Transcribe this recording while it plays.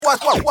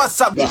What's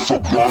up?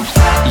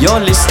 You're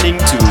listening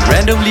to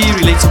Randomly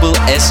Relatable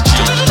SG.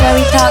 where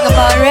we talk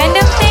about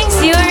random things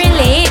you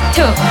relate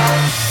to.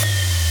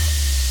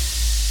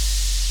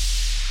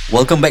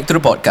 Welcome back to the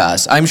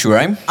podcast. I'm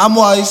Shuraim, I'm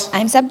Wise.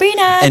 I'm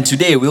Sabrina. and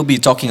today we'll be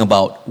talking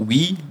about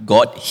We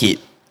Got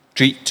Hit.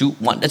 3, 2,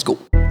 1, let's go.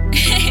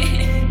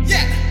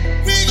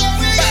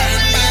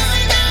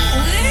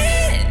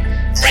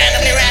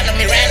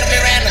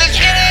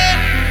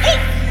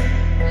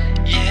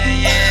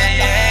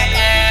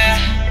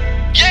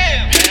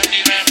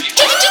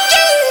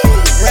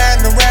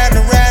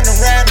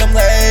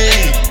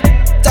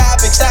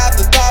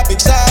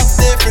 Topics of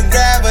different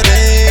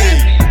gravity.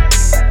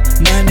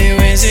 Monday,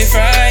 Wednesday,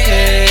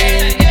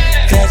 Friday.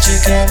 Got you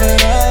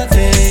covered all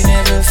day.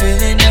 Never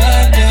feeling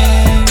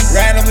nothing.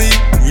 Randomly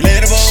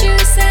relatable.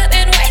 Shoes up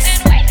and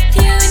west.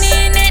 Tune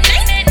in at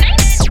night.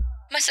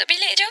 Masuk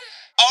bilik jom.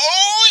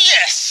 Oh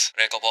yes.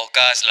 Rekod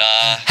podcast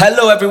lah.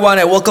 Hello everyone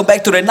and welcome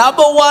back to the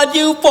number one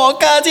new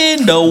podcast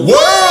in the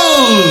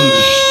world.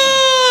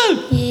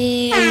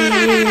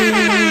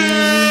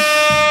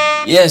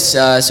 Yes,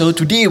 so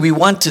today we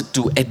wanted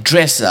to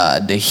address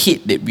the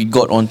hate that we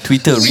got on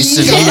Twitter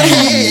recently.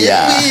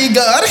 We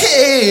got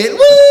hit.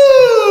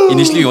 Woo!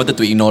 Initially we wanted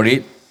to ignore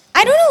it.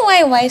 I don't know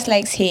why Wise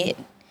likes hate.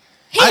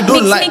 Hate I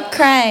don't makes like- me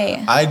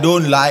cry. I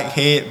don't like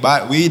hate,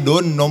 but we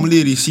don't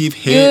normally receive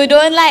You hate.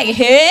 don't like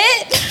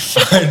hate?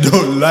 I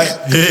don't like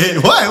hate.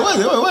 Why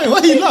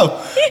you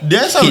laugh?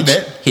 There's some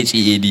that.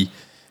 H-E-A-D.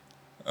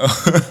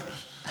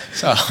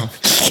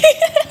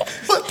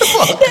 What the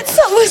fuck? That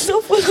song was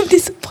so full of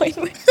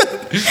disappointment.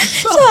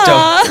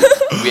 Macam,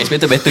 we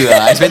expected better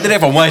lah. I expected that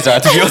from Wise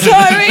lah, to be honest.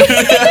 Sorry.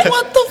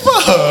 What the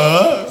fuck?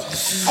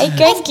 I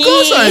can't Of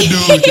course I do.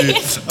 Okay.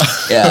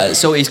 Yeah,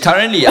 so it's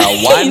currently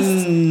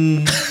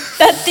 1:40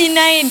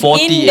 39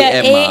 in the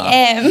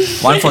AM.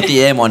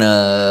 1:40 AM on a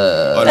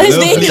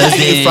Thursday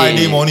Thursday,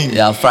 Friday morning.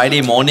 Yeah,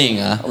 Friday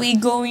morning.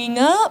 We going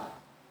up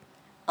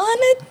on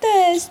a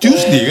Thursday.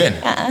 Tuesday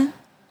kan?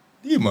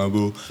 Damn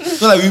bro.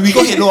 So like we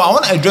got hate. No, I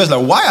want to address like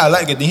why I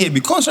like getting hate,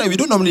 because right we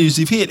don't normally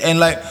receive hate, and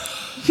like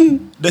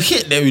the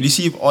hate that we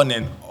receive on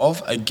and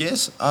off, I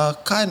guess, are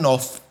kind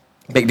of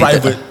Backdated.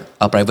 private.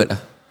 Private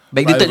lah.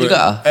 Backdated juga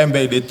ah. And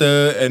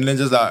backdated, and then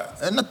just like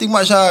nothing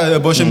much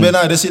abortion ban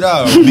that's it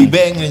Big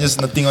Bang, and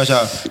just nothing much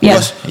Yeah.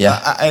 Because Yeah.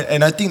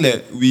 I think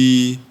that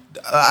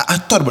I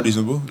thought about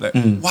this, bro. Like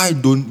why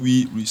don't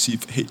we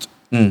receive hate?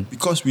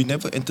 Because we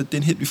never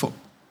entertain hate before.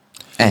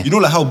 You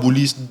know like how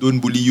bullies don't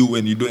bully you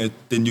when you don't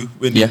entertain you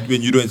when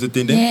you don't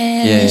entertain them.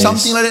 Yes.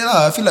 Something like that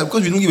lah. I feel like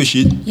because we don't give a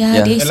shit.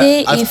 Yeah, Yeah. they And say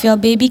like, if your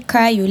baby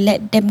cry, you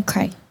let them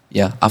cry.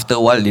 Yeah, after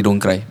a while they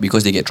don't cry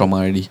because they get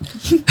trauma already.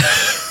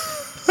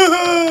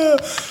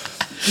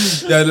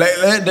 Yeah,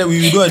 like that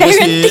we don't address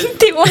hate. Parenting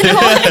tip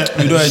 101.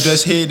 We don't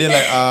address hate. Then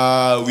like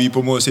we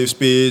promote safe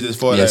space. That's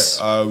for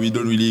Yes. like we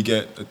don't really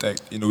get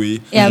attacked in a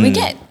way. Yeah, we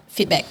get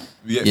feedback.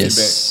 We get Yes.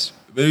 feedback.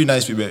 Very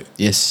nice feedback.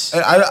 Yes.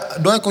 And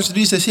do I consider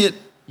this as hate?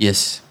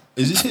 Yes.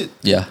 Is this hate?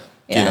 Yeah.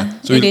 Okay Yeah, lah.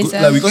 So it we is.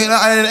 like we got hate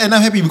lah, and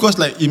I'm happy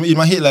because like in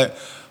my head like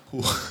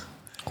Who?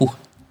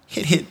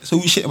 hate. So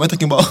which shit am I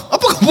talking about?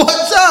 Apa kau buat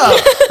sah?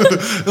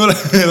 No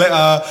like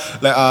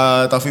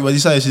Taufik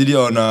Batisah yesterday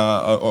on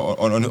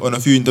a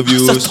few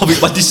interviews. Topik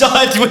Batisah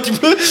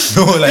tiba-tiba.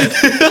 No, like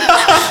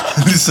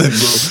listen,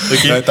 bro.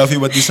 Okay. Like Taufik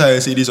Batisah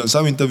said this on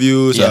some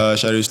interviews. Yeah.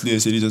 Sharif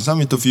Slee said this on some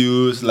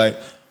interviews. Like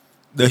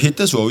the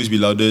haters will always be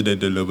louder than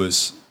the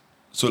lovers.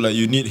 So like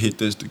you need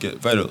haters to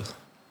get viral.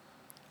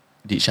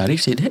 Did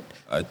Sharif say that?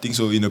 I think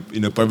so in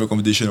a private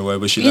competition or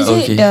whatever shit. Is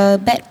lah. it the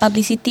bad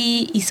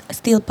publicity is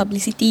still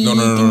publicity?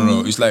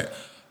 No. It's like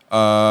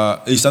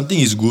if something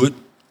is good,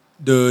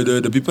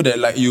 the people that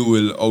like you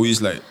will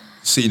always like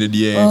say in the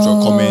DMs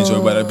or comments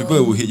or but like, people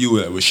who hate you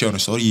will share on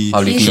a story,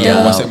 Publicly, share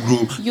on yeah. WhatsApp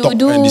group, You talk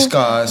do and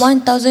discuss.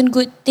 1,000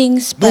 good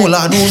things. No but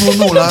lah.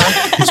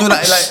 So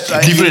like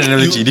Different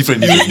analogy,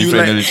 different analogy.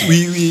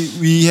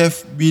 We have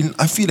been.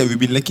 I feel like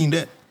we've been lacking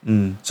that.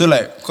 So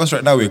like, cause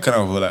right now we're kind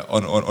of like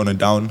on a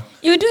down.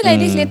 You do like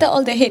this later,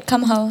 all the hate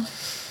come how?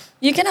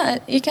 You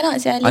cannot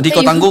say. Nanti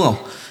kau tanggung tau.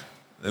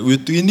 Like,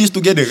 we're doing this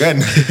together, kan?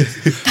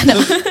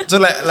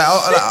 so like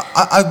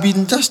I've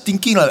been just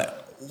thinking like,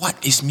 what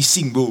is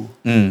missing, bro?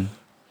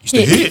 It's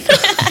the hate.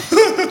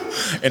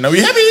 And now we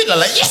have it.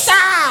 Like yes, sir.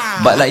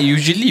 But like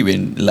usually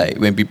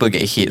when people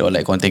get hate or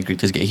like content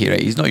creators get hate,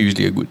 right, it's not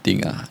usually a good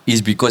thing.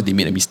 It's because they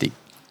made a mistake.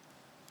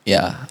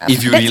 Yeah,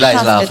 if you That's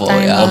realize half lah the for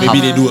time. yeah, Or maybe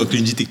half- they do a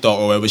cringy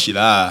TikTok or whatever shit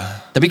lah.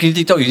 Tapi cringe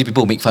TikTok usually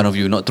people make fun of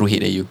you, not throw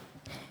hate at you.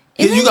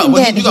 Isn't juga, that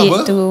hate juga hate apa?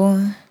 too?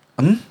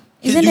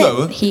 Isn't juga that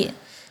apa? hate?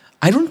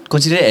 I don't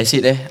consider it as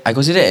hate I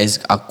consider it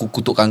as aku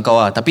kutukkan kau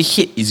lah. Tapi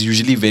hate is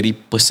usually very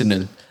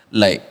personal.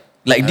 Like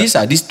this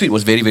tweet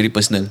was very very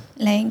personal.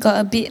 Like got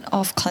a bit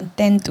of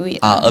content to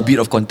it. A bit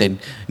of content.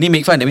 Ni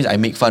make fun, that means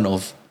I make fun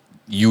of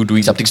you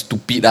doing something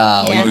stupid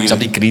or you Yeah. doing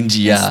something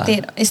cringy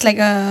Instead, it's like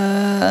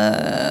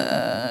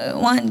a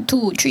 1,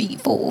 2, 3,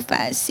 4,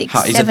 5, 6, Ha,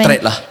 it's a 7,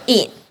 thread lah.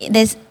 8.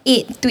 There's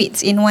 8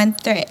 tweets in one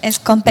thread as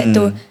compared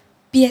to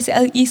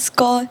PSLE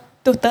score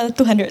total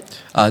 200.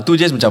 Tu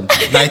just macam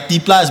 90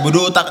 plus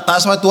bodoh, tak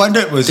sampai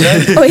 200 pun.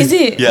 Oh, is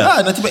it?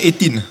 Yeah. Nanti sampai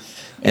 18.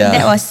 Yeah.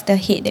 That was the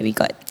hate that we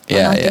got.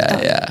 on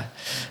TikTok.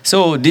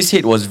 So this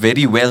hate was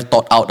very well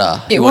thought out.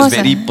 It was was,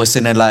 very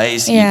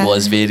personalized. Yeah. It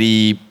was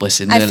very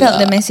personal. I felt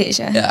the message.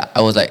 Yeah, I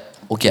was like,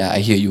 okay, I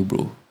hear you,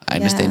 bro. I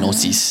understand. Yeah. No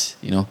sis,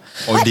 you know.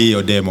 Or they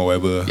or them or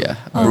whatever. Yeah,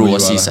 Oh, bro you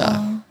or are sis.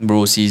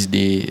 Bro, sis,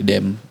 they,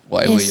 them,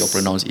 whatever Yes. your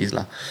pronounce is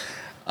lah.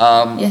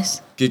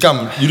 Yes. Okay,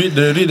 come. You read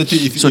the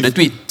tweet. So the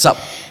tweet, sup?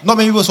 Not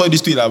many people saw this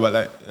tweet but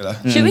like,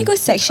 Should we go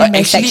section by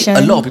Actually, section?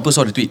 a lot of people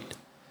saw the tweet.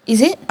 Is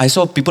it? I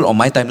saw people on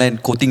my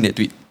timeline quoting that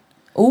tweet.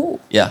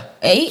 Oh. Yeah.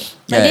 Eh?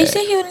 But Yeah, they yeah.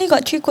 say he only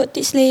got 3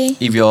 quotes leh.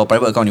 If your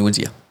private account, you won't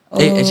see.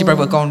 Actually,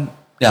 private account.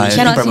 Yeah, I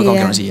think Cannot private see, account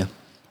yeah. cannot see.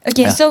 Yeah.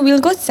 Okay, Yeah. so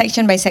we'll go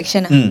section by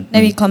section.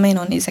 Then we comment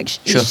on each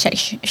section. Sure.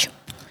 Each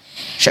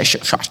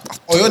section.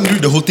 or you want to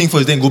read the whole thing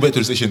first, then go back to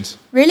the sections.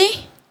 Really?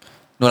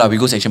 No lah, we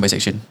go section by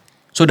section.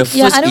 So the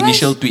Yeah, first otherwise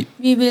initial tweet.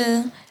 we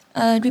will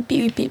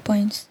repeat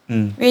points.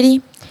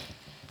 Ready?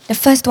 The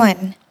first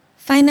one.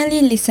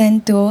 Finally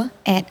listen to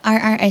at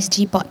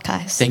RRSG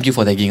podcast. Thank you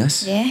for tagging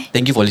us. Yeah.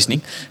 Thank you for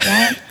listening.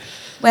 Right?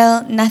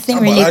 Well, nothing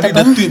Abang read the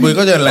relatable. tweet, boy.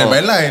 Kau jangan line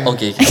by line.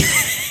 Okay.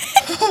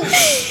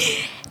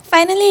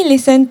 Finally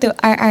listen to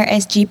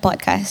RRSG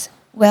podcast.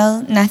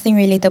 Well, nothing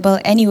relatable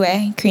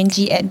anywhere,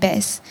 cringy at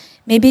best.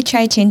 Maybe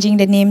try changing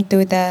the name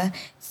to the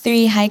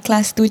 3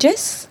 high-class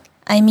stooges?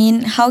 I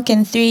mean, how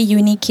can 3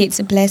 uni kids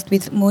blessed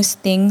with most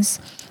things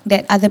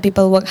that other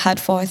people work hard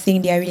for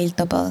think they are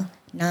relatable?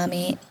 Nah,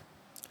 mate.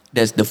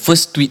 That's the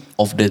first tweet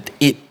of the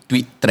 8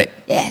 tweet thread.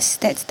 Yes,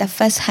 that's the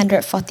first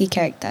 140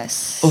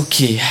 characters.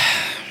 Okay.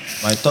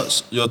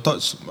 Your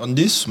thoughts on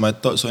this? My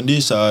thoughts on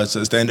this are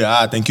standard.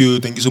 Thank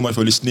you so much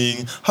for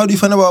listening. How do you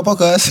find out our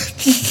podcast?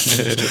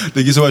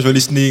 Thank you so much for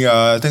listening.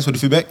 Thanks for the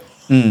feedback.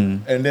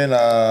 And then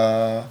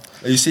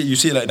you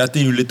said like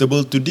nothing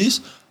relatable to this.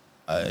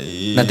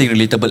 Nothing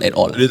relatable at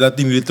all.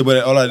 Nothing relatable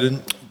at all.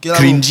 Then okay,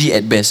 Cringy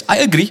at best.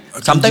 I agree.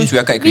 Sometimes we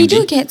are quite We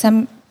do cringy. get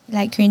some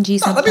like cringy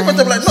Tapi sometimes.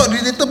 macam like not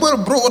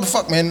relatable, bro. What the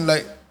fuck, man?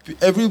 Like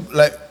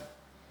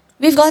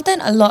We've gotten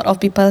a lot of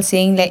people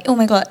saying like, oh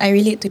my god, I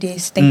relate to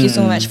this. Thank you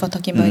so much for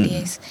talking about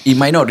this. It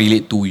might not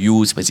relate to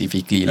you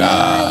specifically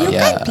lah. You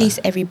can't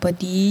please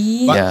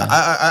everybody. But Yeah.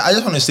 I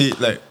just want to say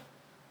like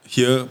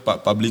here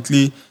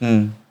publicly,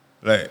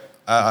 like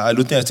I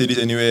don't think I said this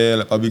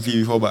anywhere like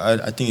publicly before, but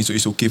I think it's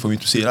okay for me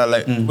to say it lah.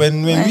 Like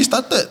when we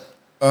started,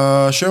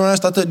 Sharon and I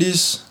started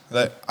this,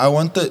 like I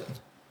wanted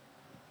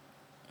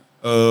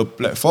a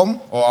platform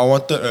or I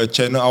wanted a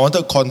channel, I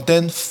wanted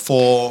content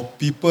for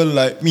people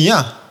like me,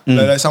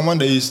 like someone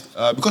that is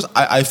because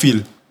I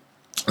feel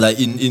like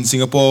in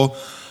Singapore,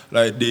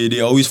 like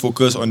they always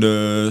focus on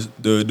the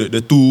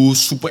 2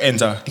 super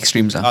ends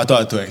Extremes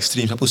tu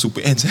extremes apa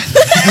super ends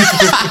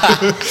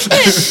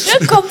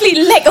The complete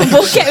lack of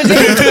vocab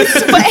there.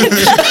 Super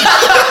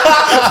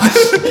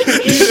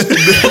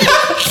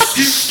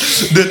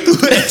the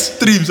 2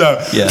 extremes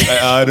Yeah.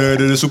 like,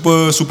 the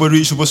super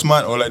rich, super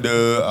smart, or like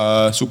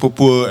the super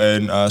poor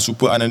and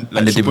super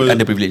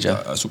Underprivileged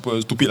super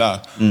stupid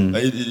like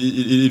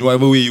in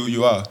whatever way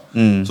you are.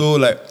 So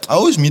like I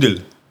always middle.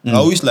 I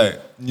always like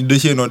neither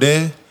here nor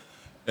there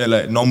and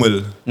like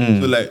normal.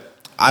 So like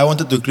I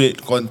wanted to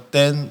create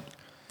content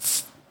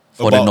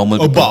For the normal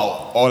people.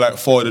 about or like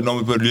for the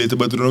normal people,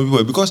 relatable to the normal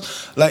people, because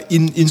like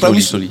in primary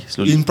Slowly.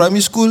 in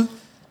primary school,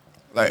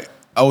 like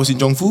I was in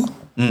Zhongfu,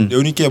 they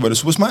only care about the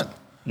super smart.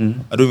 I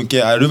don't even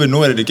care. I don't even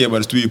know whether they care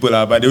about the stupid people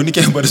but they only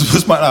care about the super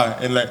smart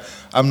and like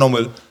I'm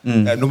normal.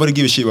 Like, nobody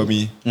give a shit about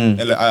me. And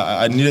like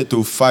I needed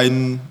to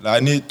find, like,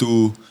 I needed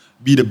to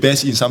be the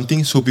best in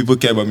something so people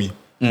care about me.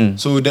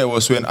 So that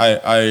was when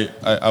I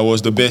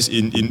was the best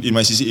in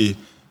my CCA.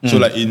 So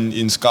like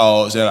in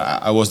scouts, and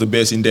I was the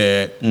best in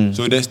that.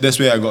 So that's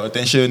where I got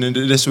attention, and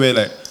that's where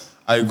like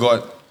I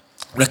got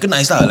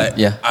recognized like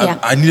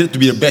I needed to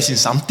be the best in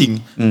something,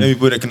 then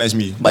people recognize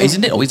me. But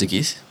isn't that always the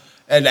case?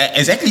 And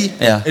exactly,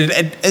 Yeah.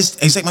 And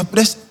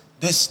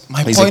that's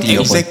my Exactly point.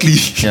 your point. Exactly.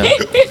 Yeah.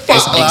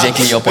 That's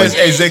exactly your point.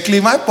 That's exactly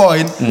my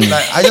point.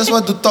 Like I just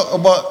want to talk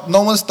about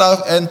normal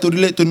stuff and to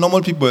relate to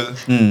normal people.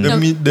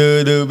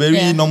 The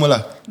very normal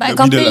lah. But I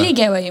the middle completely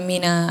get what you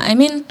mean. I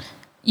mean,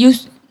 you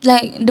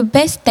like the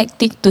best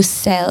tactic to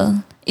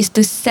sell is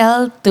to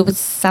sell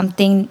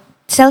something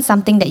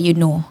that you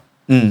know.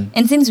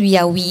 And since we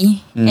are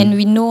and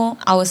we know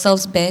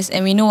ourselves best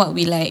and we know what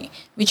we like,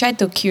 we try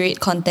to curate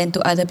content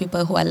to other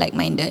people who are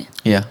like-minded.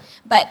 Yeah.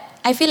 But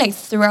I feel like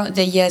throughout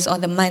the years or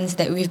the months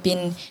that we've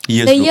been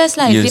Years, it's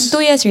bro. been Years.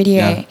 2 years already,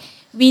 Yeah. right?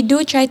 We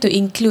do try to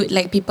include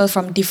like people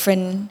from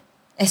different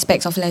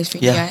aspects of life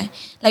already, Yeah. right?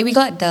 Like we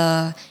got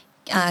the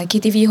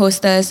KTV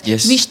hostess,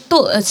 Yes. which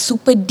told a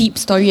super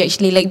deep story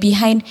actually, like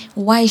behind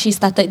why she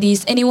started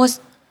this, and it was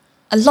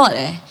a lot.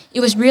 It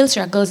was real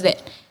struggles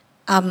that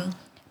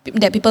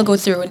that people go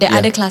through. That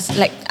Yeah. other class,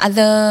 like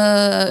other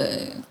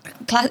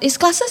class, is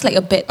classes like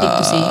a bad thing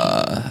to say.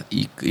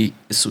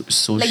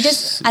 Like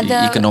just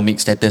other economic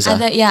status.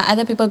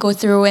 Other people go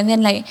through, and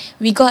then like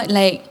we got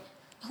like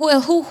who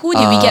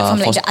did we get from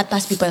like for- the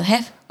atas people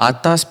have?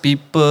 Atas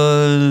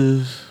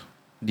people.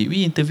 Did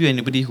we interview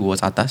anybody who was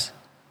atas?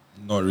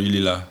 Not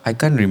really lah. I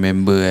can't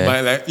remember.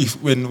 But like if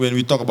when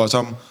we talk about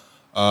some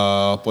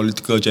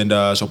political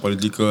agendas or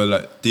political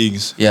like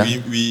things, Yeah.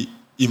 we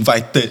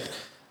invited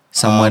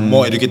Someone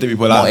more educated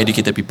people More lah.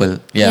 educated people.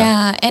 Yeah.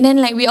 Yeah, and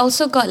then like we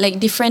also got like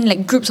different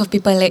like groups of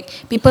people, like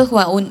people who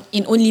are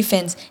in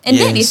OnlyFans, and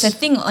that is a Yes.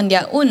 thing on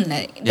their own.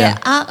 Like Yeah. there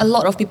are a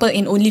lot of people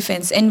in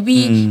OnlyFans, and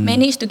we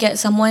managed to get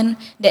someone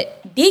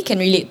that they can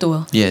relate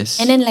to. Yes.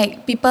 And then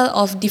like people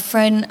of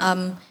different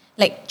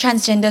like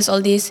transgenders, all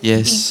this.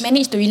 Yes. We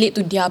managed to relate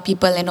to their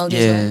people and all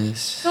this.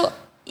 Yes. So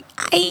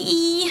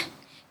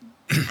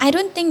I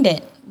don't think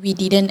that we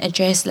didn't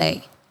address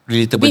like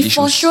Relatable we issues.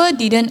 for sure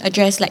didn't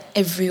address like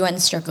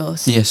everyone's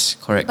struggles. Yes,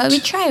 correct. But we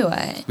try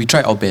what? We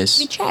tried our best.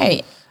 We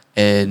tried.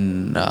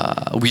 And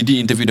we did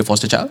interview the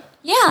foster child.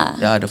 Yeah.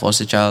 Yeah, the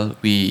foster child.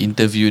 We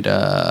interviewed.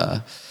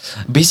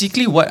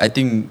 Basically, what I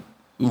think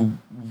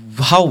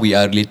how we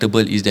are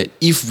relatable is that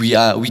if we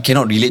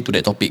cannot relate to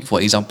that topic. For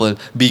example,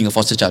 being a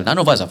foster child. None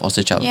of us are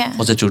foster child. Yeah.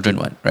 Foster children,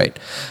 one right?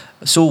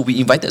 So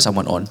we invited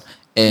someone on,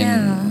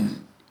 and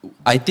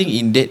I think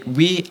in that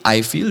way,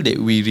 I feel that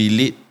we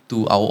relate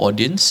to our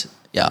audience.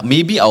 Yeah,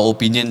 maybe our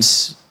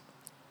opinions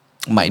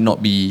might not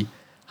be,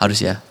 how to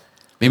say,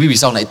 maybe we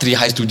sound like three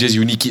high Stooges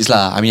uni kids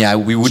lah. I mean,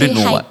 we wouldn't Three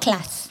know high what.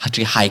 class.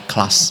 Three high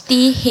class.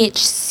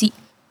 THCS.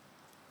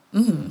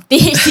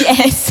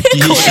 THCS.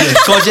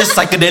 Kau just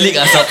psychedelic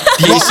asal.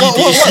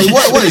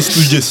 What is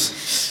Stooges?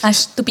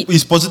 Stupid.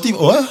 Is positive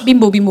or what?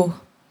 Bimbo.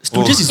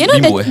 Stooges is You know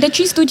bimbo the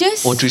Three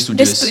Stooges? Oh, Three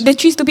Stooges. The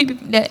Three Stupid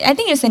people. I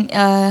think it's an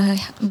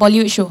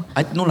Bollywood show.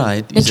 No lah,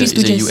 The it's Three a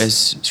Stooges. US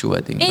show, I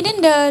think. And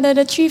then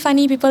the three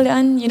funny people that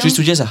one, you know. Three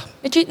Stooges ah?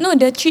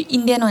 The three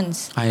Indian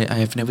ones. I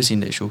have never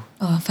seen that show.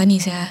 Oh, funny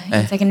sah.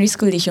 In secondary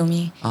school they show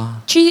me.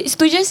 Three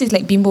Stooges is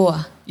like bimbo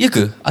ah. Ya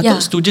ke? I Yeah.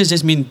 thought Stooges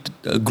just mean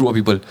a group of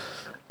people.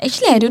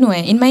 Actually, I don't know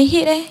In my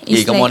head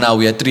it's Come on like, now,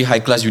 we are three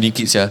high class uni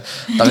kids ya.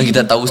 Takkan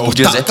kita tahu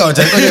Stooges tak kau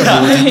jangan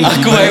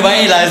Aku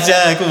baik-baik lah saja.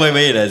 Aku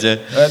baik-baik lah saja.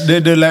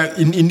 the like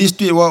in this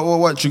tweet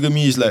what trigger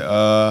me is like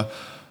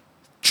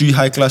three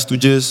high class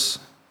Stooges.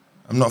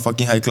 I'm not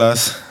fucking high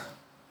class.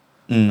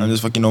 I'm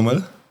just fucking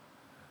normal.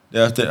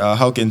 Then after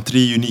how can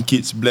three uni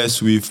kids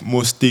blessed with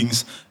most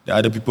things that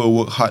other people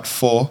work hard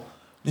for?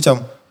 Ni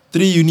macam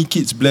three uni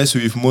kids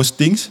blessed with most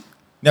things.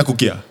 Ni aku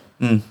kira.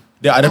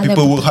 That other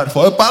people work hard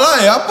for.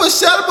 Palai apa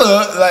sial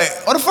apa? Like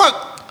what the fuck?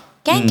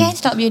 Can I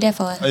stop you there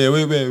for? Yeah,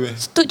 wait.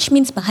 Stooge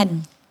means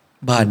bahan.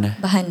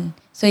 Bahan.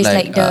 So it's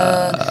Like,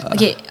 like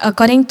okay,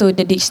 according to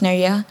the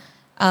dictionary,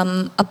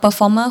 a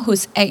performer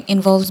whose act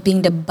involves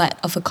being the butt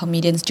of a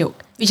comedian's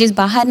joke, which is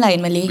bahan lah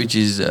in Malay. Which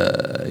is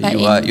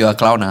But you are a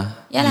clown ah.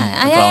 Yeah lah. A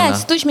clown Yeah. lah.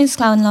 Stooge means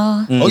clown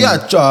lah. Oh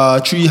yeah,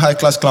 three high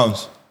class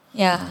clowns.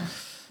 Yeah.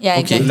 Yeah,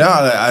 Okay. exactly. Then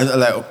I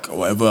like okay,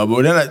 whatever,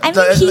 bro. Then like, I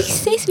mean, he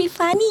says we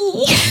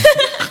funny.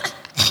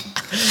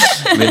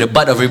 We're the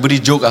butt of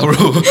everybody's joke bro.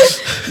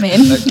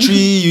 Man. like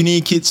three uni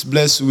kids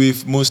blessed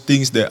with most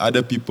things that other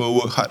people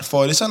work hard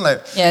for. This one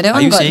like, Yeah, that Are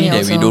one you got saying me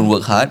that also. we don't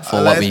work hard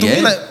for what like we to get?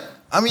 me like,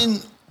 I mean,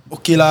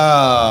 okay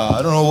lah.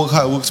 I don't know, work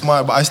hard, work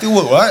smart, but I still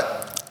work what?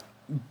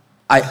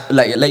 I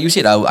like you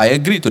said, I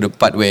agree to the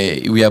part where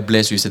we are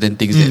blessed with certain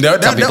things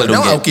that some people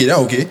don't get. Okay, that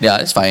okay. Yeah,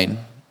 it's fine.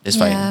 That's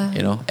Yeah. fine.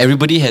 You know,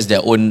 everybody has their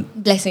own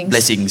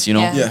Blessings. You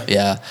know, Yeah.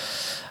 Yeah.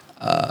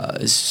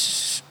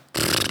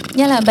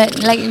 Yeah lah,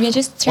 but like we're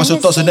just trying What's your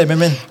to thoughts on say, that,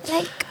 man?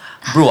 Like,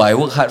 bro, I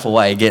work hard for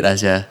what I get,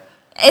 Asya.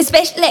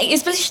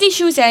 especially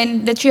shoes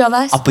and the three of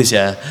us. Apa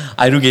sia?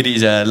 I don't get it,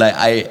 sia. Like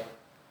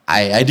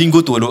I didn't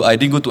go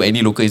to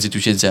any local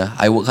institutions, sia.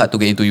 I work hard to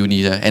get into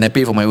uni, sia, and I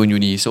paid for my own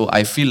uni. So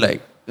I feel like,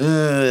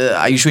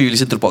 are you sure you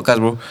listen to the podcast,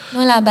 bro?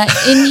 No lah, but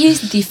in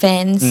his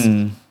defense,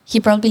 he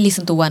probably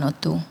listened to one or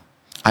two.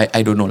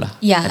 I don't know lah.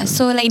 Yeah,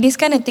 so like this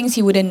kind of things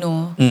he wouldn't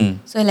know.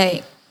 So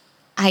like,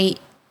 I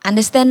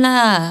understand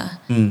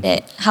lah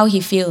that how he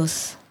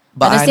feels.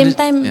 But at the same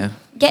time,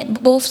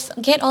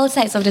 get all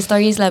sides of the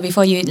stories lah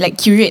before you like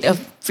curate a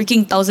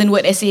freaking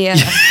 1,000-word essay. I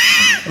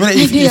mean, like,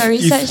 Do your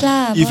research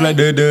lah, If boy. like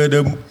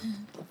the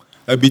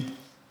a bit,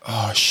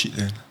 oh shit,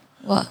 man.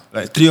 What?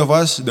 Like three of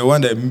us, the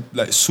one that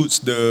like suits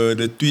the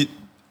tweet,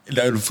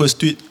 like the first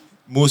tweet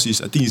most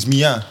is I think it's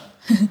me ah.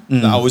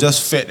 Like, I was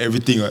just fed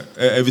everything, right?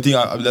 Everything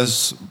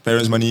just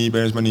parents money,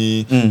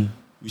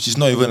 which is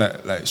not even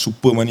like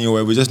super money or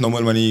whatever, just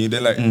normal money.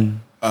 Then like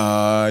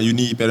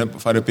uni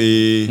father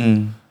pay,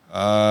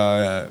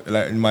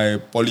 like my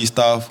poly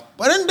stuff.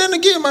 But then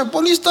again, my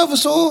poly stuff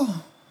also.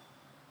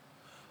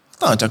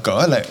 Tak nak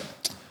cakap like,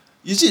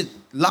 is it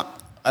luck?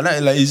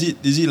 Like is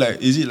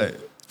it like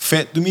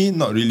fed to me?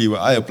 Not really.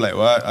 But I applied.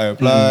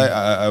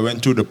 I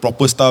went through the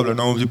proper stuff like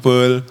normal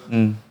people.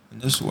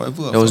 Just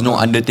whatever. There was no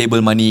under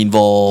table money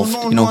involved.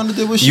 No, you know, no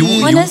under-table shit.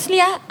 Honestly,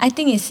 I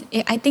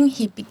think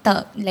he picked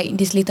up like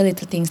these little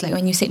things, like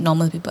when you said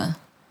normal people.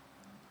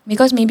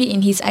 Because maybe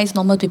in his eyes,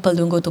 normal people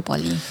don't go to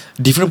poly.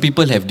 different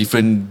people have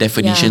different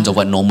definitions of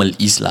what normal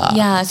is lah.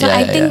 Yeah, so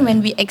I think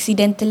when we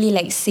accidentally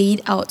like say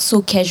it out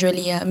so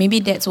casually, maybe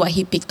that's what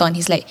he picked on.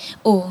 He's like,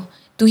 oh,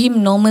 to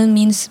him normal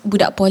means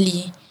budak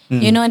poly.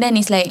 You know, then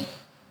it's like,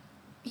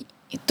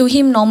 to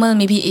him normal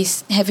maybe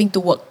is having to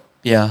work.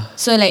 Yeah.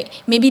 So like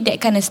maybe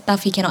that kind of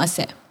stuff he cannot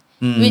accept.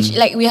 Which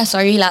like we are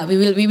sorry lah.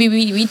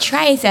 We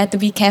try to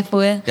be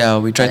careful.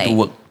 Yeah, we try But, to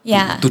work.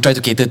 Yeah. To try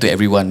to cater to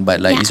everyone, but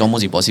like Yeah. it's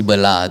almost impossible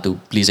lah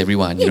to please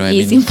everyone. You know what I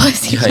It mean? is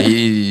impossible.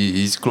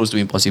 Yeah, it's close to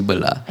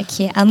impossible lah.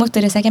 Okay, I'll move to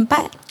the second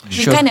part.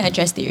 Sure. He kind of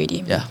addressed it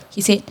already. Yeah.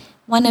 He said,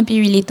 wanna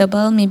be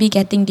relatable, maybe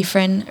getting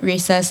different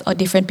races or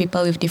different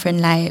people with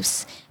different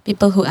lives.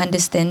 People who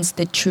understands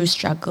the true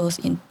struggles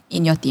in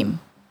your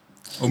team.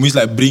 Means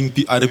like bring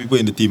other people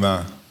in the team.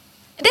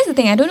 That's the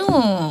thing, I don't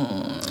know.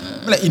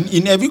 Like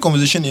in every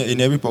conversation,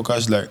 in every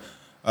podcast, like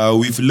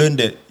we've learned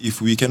that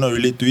if we cannot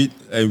relate to it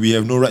and we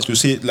have no right to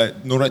say it,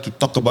 like no right to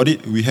talk about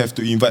it, we have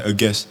to invite a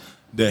guest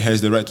that has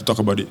the right to talk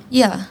about it.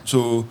 Yeah.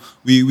 So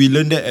we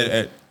learned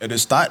that at the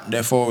start.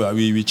 Therefore,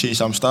 we change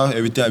some stuff.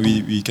 Every time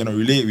we cannot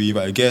relate, we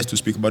invite a guest to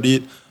speak about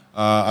it.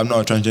 I'm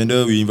not a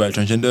transgender. We invite a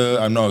transgender.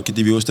 I'm not a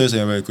KTV hostess.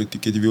 I invite a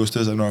KTV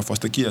hostess. I'm not a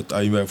foster kid.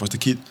 I invite a foster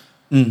kid.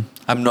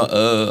 I'm not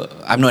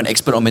an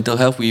expert on mental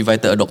health. We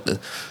invited a doctor.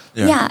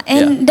 Yeah,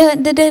 and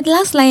the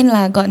last line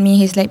lah got me.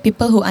 He's like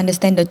people who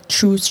understand the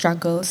true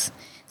struggles.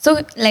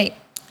 So like,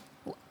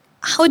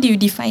 how do you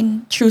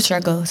define true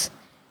struggles?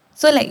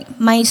 So like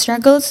my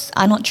struggles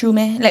are not true,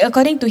 meh? Like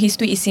according to his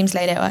tweet, it seems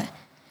like that. What?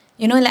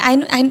 You know, like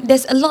I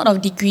there's a lot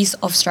of degrees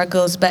of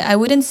struggles, but I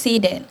wouldn't say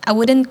that. I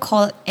wouldn't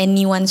call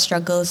anyone's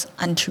struggles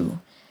untrue.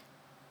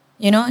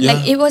 You know, Yeah.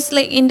 like it was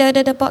like in the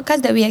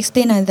podcast that we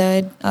explained,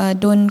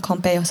 don't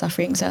compare your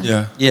sufferings.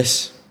 Yeah.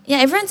 Yes. Yeah,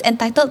 everyone's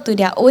entitled to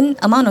their own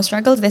amount of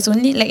struggles. There's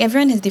only like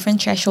everyone has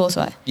different thresholds,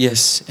 what?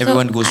 Yes. So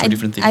Everyone goes through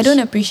different things. I don't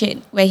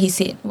appreciate where he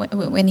said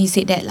when he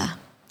said that lah.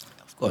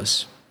 Of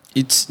course,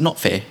 it's not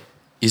fair.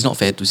 It's not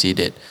fair to say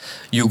that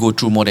you go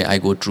through more than I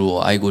go through,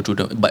 or I go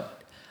through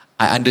but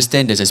I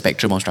understand there's a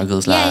spectrum of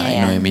struggles lah. Yeah. You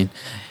know what I mean?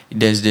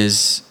 There's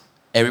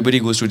everybody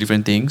goes through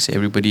different things.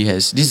 Everybody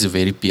has. This is a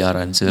very PR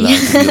answer lah.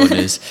 To be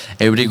honest,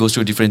 everybody goes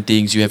through different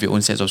things. You have your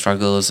own sets of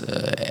struggles.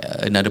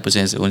 Another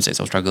person has their own sets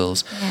of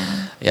struggles.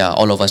 Yeah,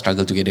 all of us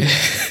struggle together.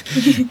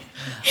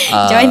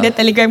 Join the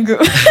Telegram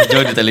group.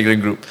 Join the Telegram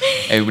group.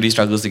 Everybody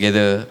struggles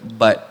together.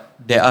 But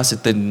there are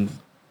certain.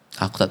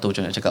 Aku tak tahu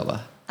macam nak cakap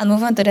lah. I'll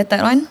move on to the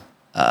third one.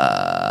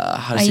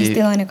 How to Are you say?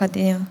 still want to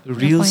continue?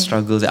 Real Your point.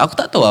 struggles. Aku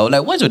tak tahu lah.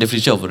 Like, what's your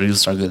definition of a real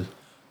struggle?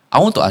 I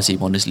want to ask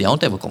him honestly. I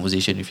want to have a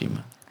conversation with him.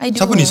 I do.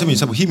 Siapa ni?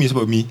 Him is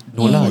about me.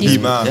 No lah. Yeah,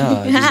 him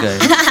Yeah, this guy.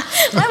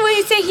 Why would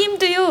he say him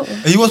to you?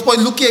 He was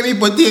looking at me,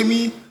 pointing at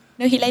me.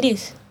 No, he like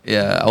this.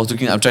 Yeah,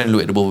 I'm trying to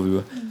look at the both of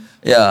you.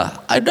 Yeah,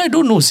 I don't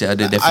know the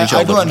definition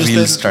I of don't a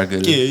real understand.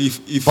 struggle. Okay,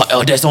 if But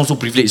that sounds so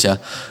privileged, yeah.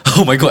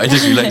 Oh my god, I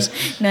just realized.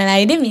 No,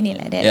 I didn't mean it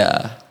like that.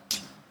 Yeah.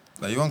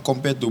 like you want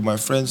compare to my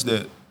friends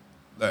that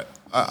like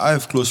I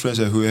have close friends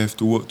who have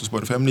to work to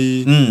support the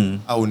family.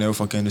 I will never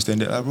fucking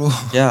understand that lah, bro.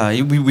 Yeah,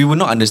 we will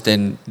not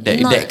understand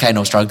that kind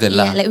of struggle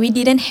Yeah, lah. like we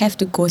didn't have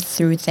to go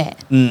through that.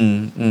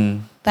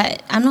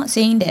 But I'm not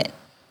saying that.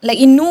 Like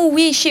in no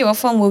way, shape or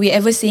form were we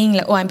ever saying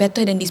like, oh, I'm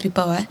better than these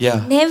people.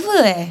 Yeah.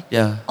 Never.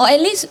 Yeah. Or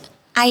at least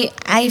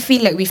I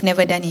feel like we've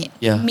never done it.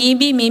 Yeah.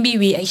 Maybe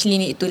we actually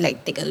need to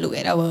like take a look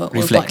at our old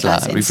Reflect lah,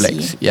 podcast and reflect.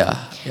 see. Yeah.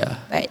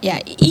 But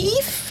yeah,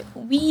 if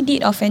we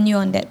did offend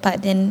you on that part,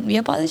 then we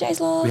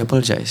apologize, lor. We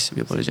apologize.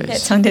 That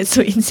sounded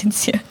so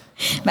insincere.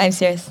 But I'm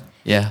serious.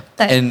 Yeah.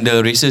 But- And the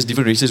races,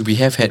 different races, we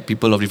have had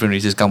people of different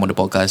races come on the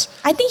podcast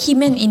I think he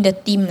meant in the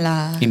team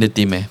lah. in the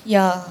team.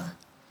 Yeah.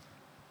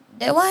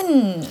 That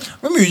one.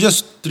 Maybe we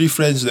just three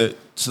friends that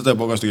started a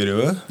podcast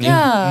together.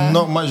 Yeah.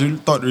 Not much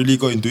thought really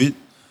got into it.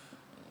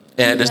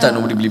 And at the start,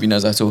 nobody believed in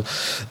us. So,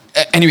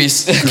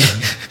 anyways,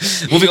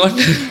 moving on.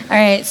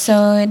 Alright,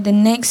 so the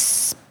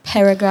next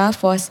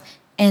paragraph was,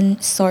 and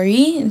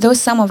sorry, though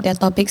some of their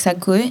topics are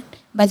good,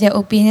 but their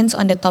opinions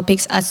on the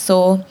topics are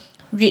so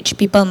rich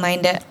people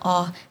minded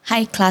or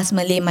high class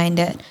Malay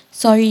minded.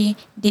 Sorry,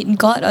 did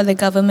God or the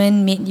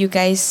government made you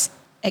guys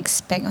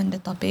expect on the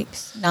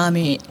topics? Nah,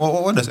 mate.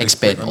 What does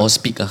Expand or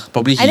speak.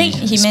 Probably I think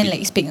he meant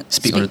like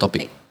speak on the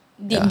topic.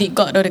 Like, did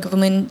God or the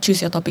government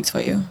choose your topics for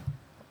you?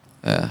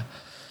 Yeah.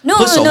 No,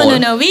 First of all,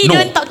 We no.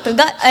 don't talk to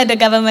God or the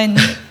government.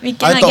 We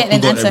cannot talk get to an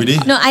God answer. every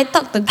day. No, I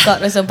talk to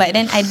God also, but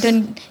then I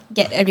don't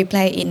get a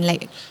reply in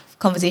like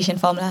conversation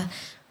form lah.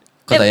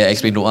 Kau tak payah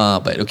explain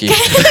doa, but okay.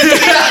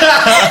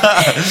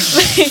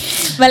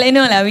 But like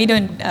no lah, we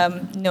don't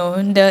know.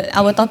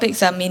 Our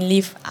topics are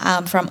mainly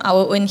from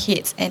our own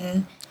heads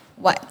and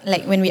what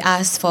like when we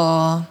ask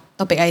for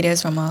topic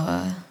ideas from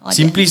our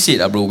audience. Simply said,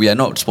 bro, we are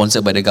not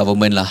sponsored by the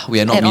government lah. We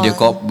are not At all.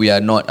 Mediacorp. We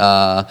are not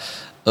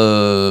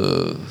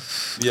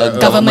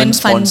Government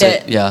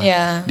sponsored. funded.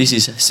 Yeah. This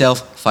is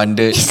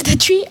self-funded. It's the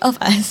three of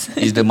us.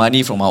 It's the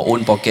money from our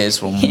own pockets,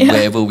 from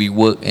wherever we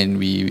work, and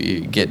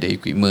we get the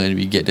equipment,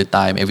 we get the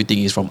time.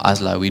 Everything is from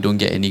us lah. We don't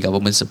get any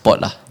government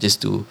support lah.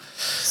 Just to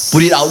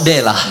put it out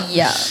there lah.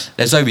 Yeah.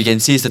 That's why we can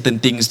say certain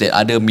things that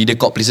other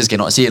Mediacorp places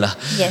cannot say lah.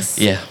 Yes.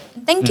 Yeah.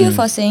 Thank you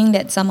for saying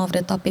that some of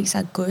the topics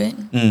are good.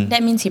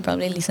 That means he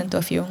probably listened to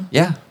a few.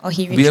 Yeah. Or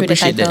he read We through the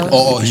appreciate that.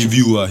 titles.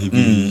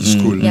 He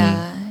scroll.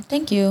 Yeah,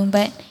 thank you.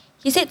 But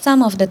He said some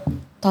of the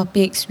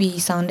topics we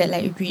sounded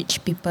like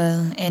rich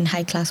people and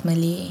high class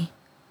Malay.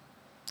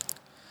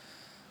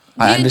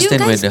 I Do you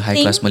understand where guys the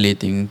high class think Malay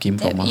thing came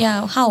from.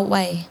 Yeah, how?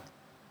 Why?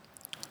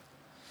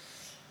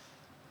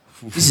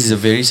 This is a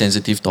very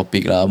sensitive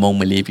topic lah among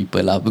Malay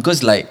people lah,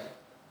 because like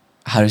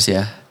how to say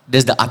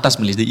there's the atas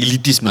Malays, the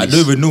elitist I Malays.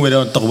 don't even know whether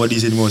I want to talk about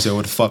this anymore. So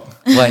what the fuck?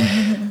 Why?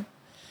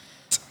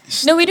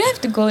 No, we don't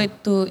have to go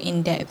too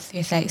in depth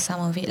with like some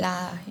of it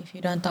lah. If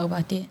you don't talk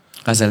about it.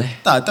 Asal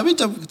Tak, tapi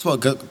macam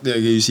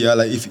you see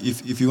like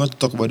if you want to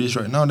talk about this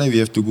right now, then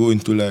we have to go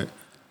into like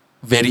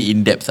very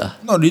in depth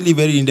not really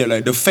very in depth.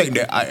 Like the fact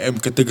that I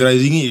am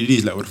categorizing it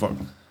is like what the fuck.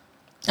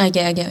 I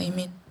get what you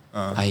mean.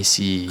 I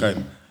see.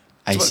 Kan?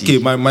 I So, see. okay,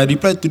 my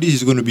reply to this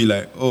is going to be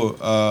like,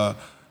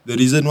 the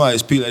reason why I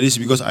speak like this is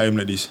because I am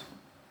like this.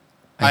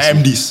 I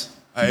am this.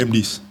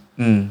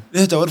 Then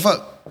what the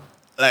fuck?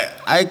 Like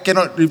I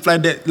cannot reply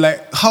that.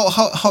 Like how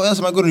else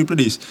am I going to reply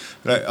this?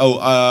 Like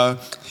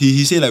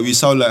he said like we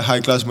sound like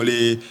high class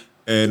Malay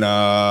and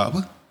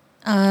apa?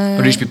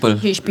 Rich people.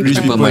 Rich people.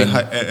 Rich people mind.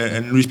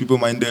 and rich people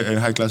minded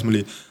and high class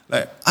Malay.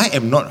 Like I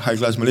am not high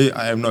class Malay.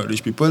 I am not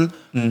rich people.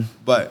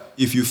 But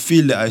if you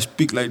feel that I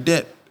speak like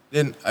that,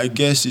 then I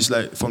guess it's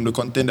like from the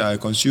content that I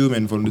consume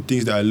and from the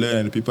things that I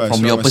learn and the people I From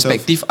surround your myself.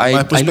 perspective, I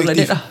look like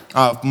that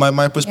lah.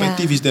 My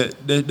perspective is that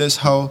that's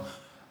how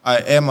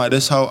I am.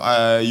 That's how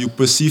you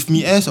perceive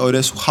me as, or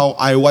that's how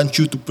I want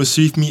you to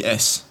perceive me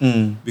as.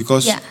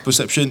 Because Yeah.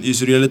 perception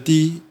is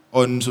reality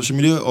on social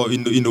media or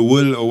in the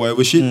world or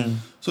whatever shit.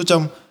 So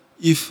macam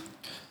if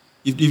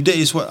that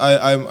is what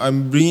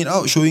I'm bringing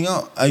out, showing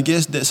out, I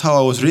guess that's how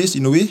I was raised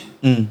in a way.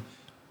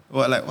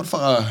 What the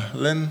fuck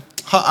Then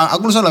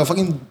aku sound like a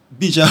fucking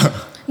bitch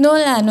No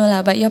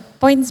lah. But your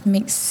points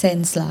make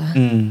sense lah.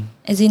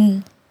 As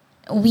in,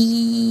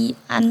 we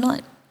are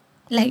not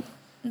like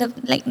the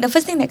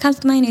first thing that comes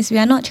to mind is we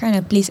are not trying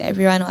to please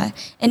everyone, what?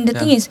 And the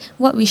thing is,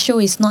 what we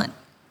show is not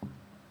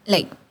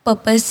like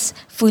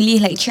purposefully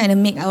like trying to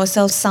make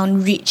ourselves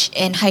sound rich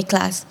and high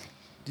class.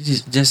 This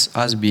is just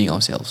us being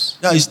ourselves.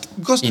 Yeah, it's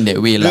because In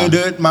that way lah.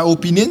 my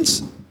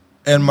opinions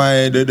and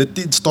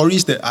the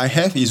stories that I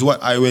have is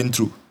what I went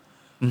through.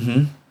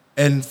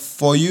 And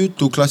for you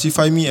to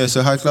classify me as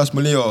a high class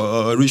Malay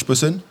or a rich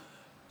person,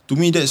 to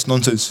me that's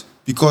nonsense.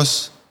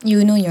 Because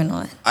You know you're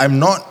not.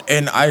 I'm not,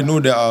 and I know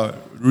there are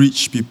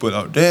rich people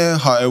out there.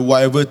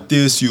 Whatever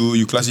tiers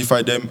you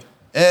classify them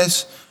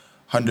as,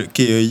 100k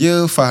a year,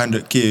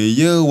 500k a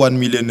year, 1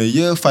 million a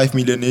year, 5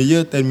 million a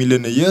year, 10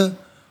 million a year,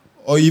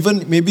 or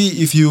even maybe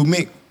if you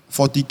make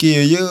 40k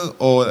a year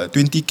or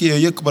 20k a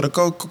year kepada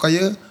kau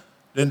kaya,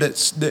 then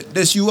that's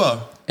you are.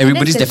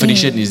 Everybody's That's the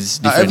definition thing.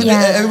 is different.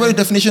 Everybody's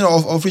definition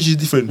of rich is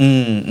different.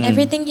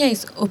 Everything here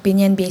is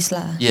opinion based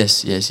lah.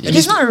 Yes. It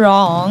is not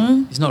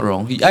wrong. It's not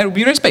wrong.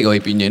 We respect your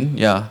opinion.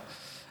 Yeah.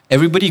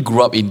 Everybody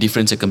grew up in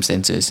different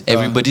circumstances.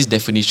 Everybody's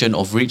definition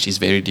of rich is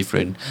very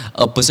different.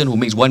 A person who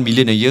makes 1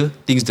 million a year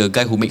thinks the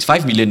guy who makes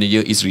 5 million a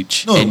year is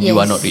rich, No. and you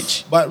are Yes. not rich.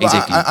 But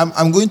exactly.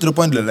 I'm going to the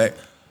point that like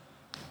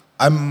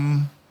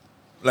I'm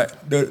like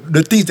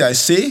the things that I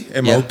say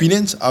and my Yeah.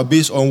 opinions are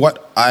based on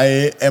what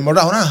I am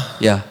around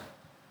yeah.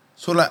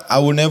 So like I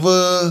will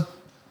never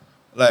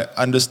like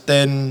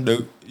understand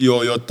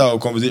your type of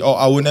conversation, or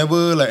I will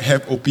never like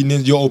have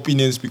your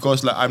opinions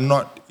because like I'm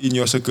not in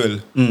your circle.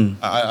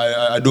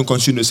 I don't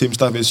consume the same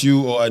stuff as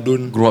you, or I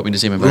don't Grow up in the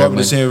same grow up in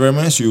environment. the same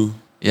environment as you.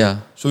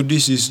 Yeah. So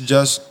this is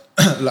just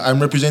like I'm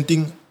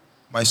representing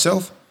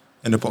myself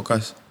and the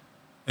podcast,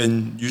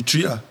 and you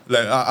three lah,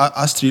 like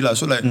us three lah.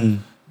 So like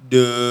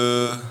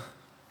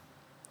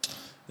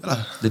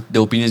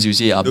The opinions you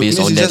say are the based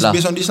on opinions is that just lah.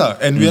 based on this lah,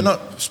 and we are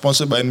not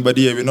sponsored by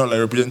anybody, and we're not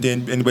like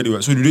representing anybody.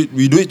 So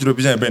we do it to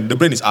represent a brand. The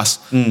brand is us.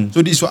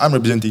 So this is what I'm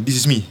representing. This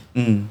is me.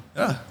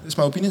 Yeah, that's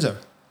my opinions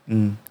lah.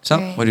 Sam,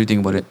 Right. what do you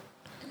think about it?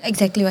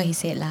 Exactly what he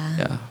said lah.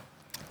 Yeah.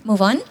 Move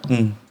on.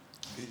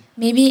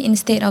 Maybe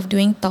instead of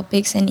doing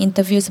topics and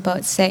interviews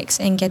about sex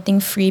and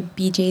getting free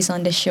BJs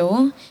on the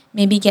show,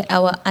 maybe get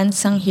our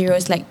unsung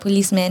heroes like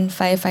policemen,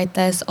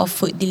 firefighters, or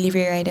food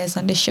delivery riders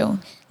on the show.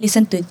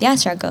 Listen to their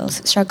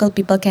struggles, struggle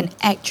people can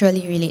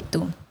actually relate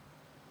to.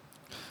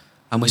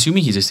 I'm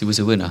assuming he's a civil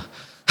servant lah.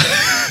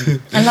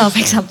 A lot of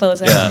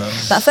examples. Right?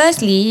 But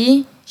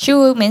firstly,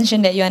 Shu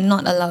mentioned that you are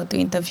not allowed to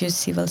interview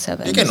civil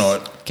servants. You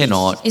cannot.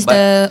 Cannot. It's but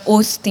the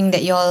oath thing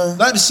that y'all...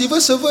 Like the civil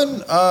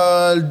servant,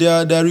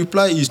 their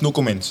reply is no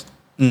comments.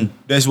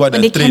 That's what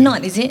But they're they trained. cannot,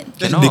 is it?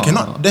 They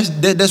cannot.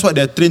 That's what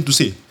they're trained to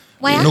say.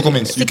 Why No ah?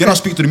 comments. You Secret. cannot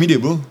speak to the media,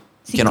 bro.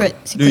 Secret.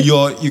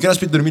 You cannot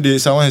speak to the media.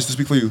 Someone has to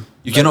speak for you.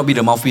 you cannot be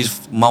the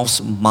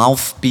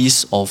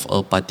mouthpiece of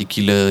a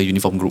particular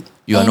uniform group.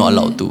 You are not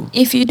allowed to.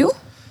 If you do,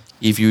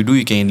 If you do,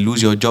 you can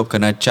lose your job,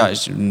 kena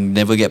charge,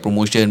 never get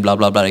promotion, blah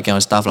blah blah, that kind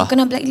of stuff lah.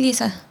 kena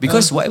blacklist lah.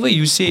 Because whatever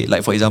you say,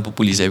 like for example,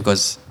 police,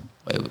 because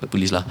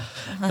police lah,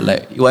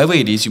 like whatever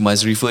it is, you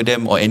must refer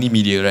them, or any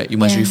media, right?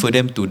 You must Yeah. refer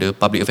them to the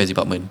Public Affairs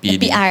Department,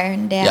 PAD. PR,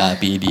 there. Yeah,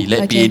 PAD.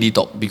 Let Okay. PAD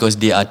talk because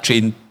they are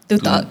trained To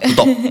talk.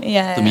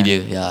 Yeah, to yeah.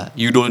 media. Yeah,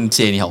 you don't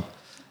say anyhow.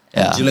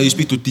 Yeah. Just like you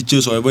speak to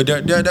teachers or whatever,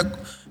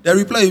 their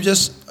reply is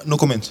just no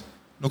comments.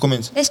 No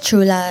comments. That's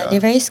true lah. They're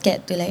very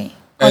scared to like,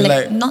 or And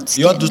like, like, not scared.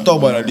 you want to like, talk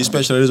about like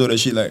dispatch riders or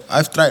that shit. Like,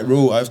 I've tried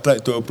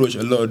to approach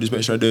a lot of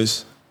dispatch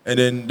riders, and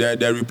then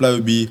their reply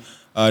will be,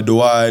 don't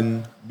want,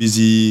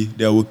 busy,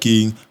 they're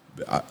working.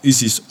 This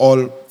is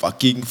all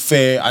fucking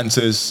fair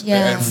answers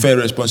Yeah. and fair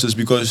responses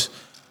because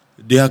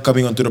they are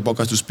coming onto the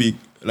podcast to speak.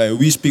 Like,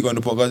 we speak on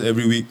the podcast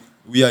every week.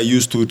 We are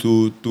used to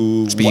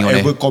Speaking on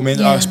whatever air. comment.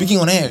 Yeah. Speaking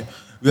on air.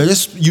 We are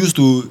just used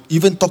to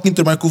even talking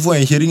to the microphone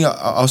and hearing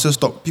ourselves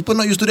talk. People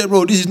not used to that,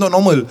 bro. This is not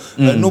normal.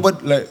 Like, nobody,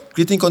 like,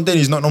 creating content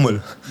is not normal.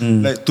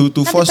 Like, to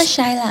Some force, people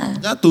shy lah.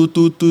 yeah,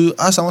 to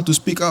ask someone to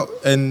speak out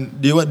and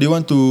they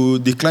want to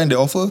decline the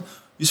offer.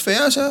 It's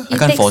fair, yeah.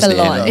 It can't takes force a it,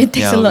 lot. yeah. It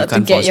takes Yeah, a we lot to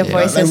can't get force your it.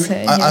 voices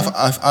Like, heard.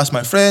 I've asked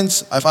my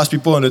friends, I've asked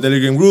people on the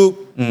Telegram group,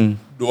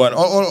 don't want,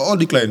 all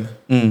decline.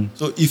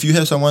 So if you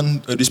have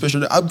someone, a dispatch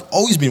rider, I've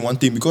always been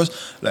wanting because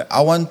like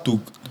I want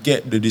to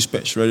get the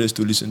dispatch riders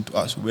to listen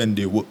to us when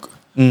they work.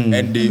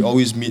 And they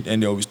always meet and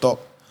they always talk.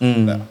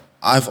 Like,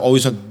 I've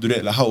always wanted to do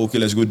that. Like, how Okay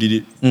Let's Go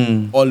did it.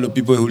 All the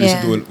people who listen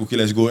Yeah. to Okay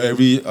Let's Go, there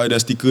are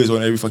stickers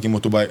on every fucking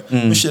motorbike.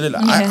 No shit like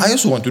that. Yeah. I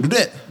also want to do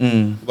that.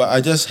 But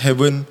I just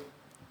haven't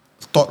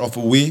thought of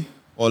a way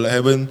or like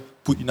haven't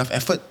put enough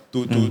effort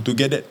to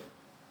get that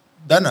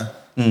done.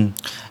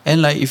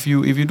 And like if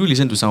you do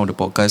listen to some of the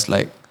podcasts,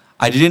 like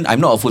I'm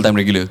not a full-time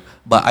regular,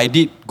 but I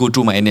did go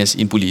through my NS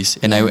in police,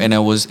 and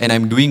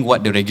I'm doing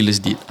what the regulars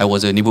did. I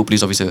was a neighborhood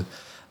police officer,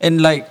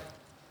 and like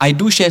I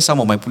do share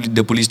some of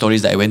the police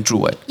stories that I went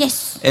through. What?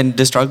 Yes. And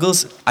the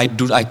struggles, I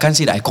can't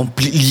say that I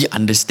completely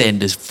understand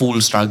the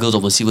full struggles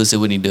of a civil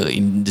servant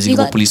in the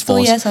Singapore got Police 2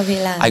 Force. years of it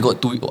lah. I got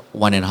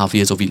 1.5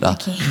 years of it lah.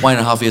 Okay.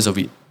 1.5 years of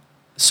it.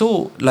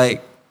 So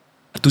like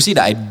to say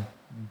that I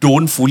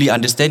don't fully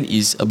understand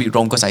is a bit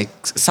wrong because I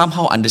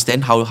somehow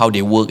understand how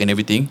they work and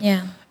everything.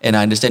 Yeah. And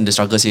I understand the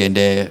struggles here and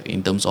there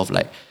in terms of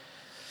like.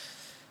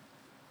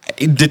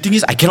 The thing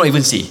is, I cannot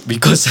even say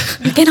because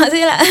You cannot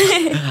say lah.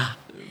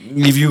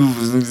 if you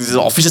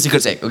the official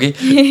secrets act, okay.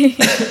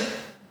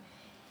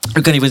 You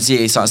can't even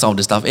say some of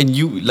the stuff, and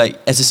you like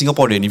as a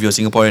Singaporean, if you're a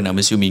Singaporean, I'm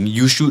assuming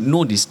you should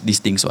know these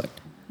things, what?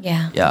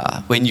 Yeah.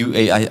 Yeah. When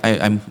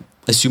I'm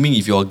assuming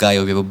if you're a guy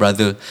or you have a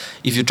brother,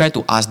 if you try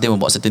to ask them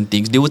about certain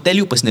things, they will tell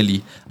you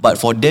personally. But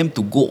for them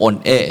to go on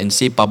air and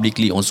say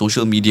publicly on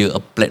social media, a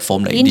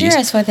platform like Dangerous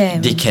this, for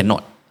them. they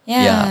cannot.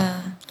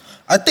 Yeah.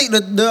 I take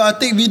I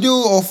take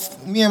video of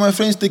me and my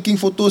friends taking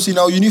photos in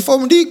our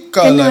uniform. They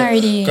Kena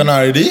already. Kena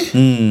already.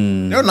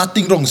 There's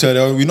nothing wrong, sir.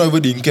 We're not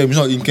even in cam. It's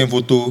not in cam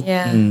photo.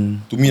 Yeah.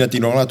 To me,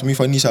 nothing wrong lah. To me,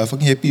 funny sah.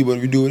 Fucking happy about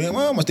the video. Then,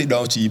 must take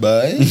down,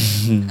 bye.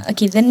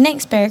 Okay, the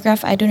next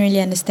paragraph I don't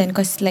really understand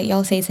because like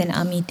y'all say it's an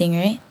army thing,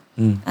 right?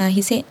 He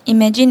said,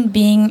 imagine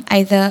being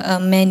either a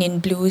man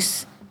in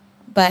blues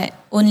but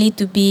only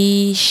to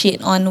be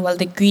shit on while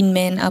the green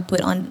men are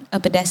put on a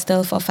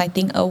pedestal for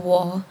fighting a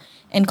war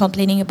and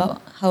complaining about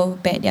how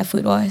bad their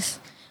food was,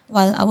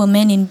 while our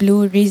men in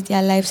blue risk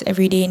their lives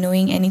every day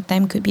knowing any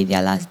time could be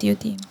their last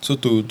duty. So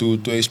to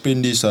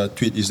explain this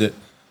tweet is that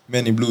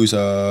Men in Blue is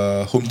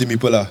home team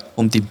people lah.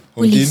 Home team.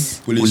 Home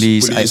Police. team,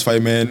 police, I-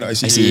 firemen,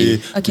 ICA. ICA,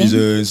 Okay.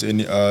 prisons,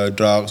 and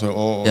drugs or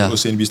all Yeah.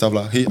 those CNB stuff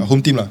lah. Hey,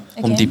 home team lah.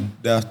 Home Okay. team.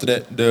 Then after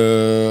that, the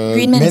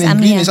Green Man Men is in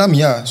army Green ah? is army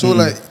lah. So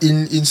like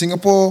in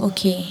Singapore,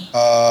 Okay.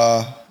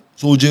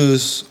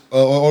 soldiers,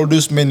 all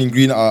those men in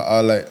green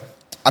are like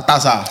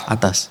atas ah.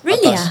 Atas.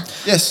 Really Atas. ah?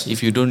 Yes.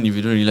 If you don't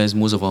realize,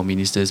 most of our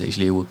ministers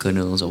actually were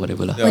colonels or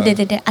whatever lah. Yeah. Oh,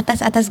 the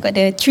atas got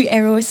the 3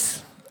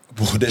 arrows.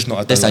 Bro, that's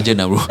not atas. That's lah. sergeant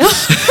lah, bro.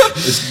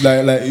 It's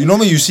like you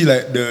normally you see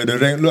like the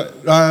rank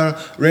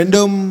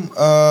random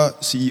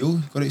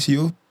CEO, correct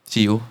CEO?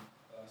 CEO.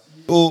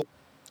 Oh,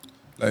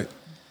 like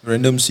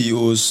random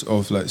CEOs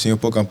of like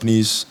Singapore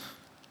companies,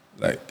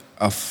 like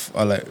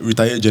are like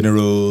retired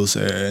generals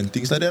and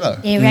things like that lah.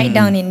 They write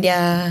down in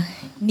their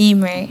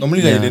name, right?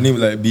 Normally like Yeah. the name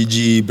like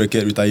BG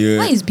bracket retired.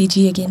 What is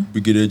BG again?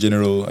 Brigadier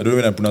General. I don't know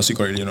when I pronounce it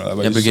correctly or not.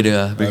 But Yeah, it's, Brigadier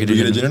lah,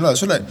 Brigadier General.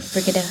 So like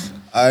Brigadier.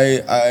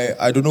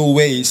 I don't know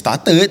where it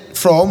started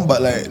from,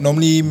 but like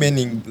normally men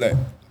in like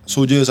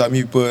soldiers,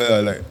 army people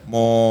are like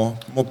more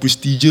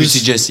prestigious.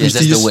 Prestigious, yes,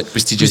 that's the word,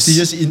 prestigious.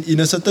 Prestigious in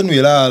a certain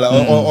way lah.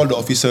 Like all the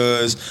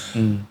officers,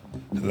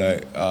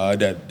 like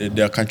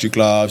their country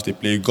clubs, they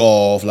play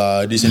golf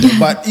lah. This and that.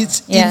 But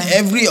it's Yeah.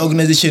 in every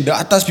organisation. The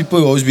atas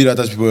people will always be the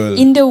atas people.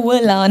 In the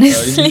world lah,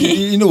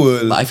 honestly. In the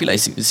world. But I feel like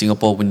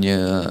Singapore punya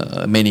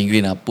men in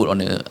green are put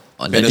on a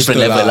Pedestal different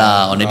level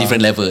lah. lah. On a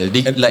different level.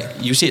 They, like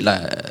you said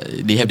lah,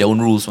 they have their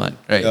own rules, man,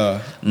 right? Yeah.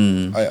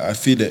 I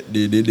feel that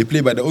they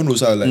play by their own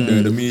rules, like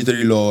the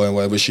military law and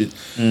whatever shit.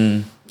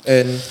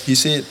 And he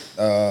said,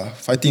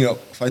 fighting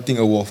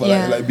a war,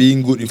 Yeah. like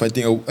being good in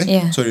fighting a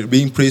Yeah.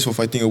 being praised for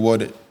fighting a war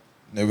that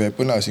never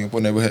happened lah.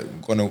 Singapore never had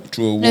gone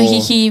through a war. No,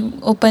 he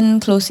open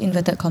close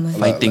inverted commas.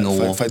 Fighting a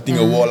war. Fighting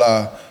a war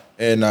lah.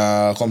 And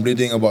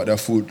complaining about their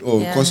food.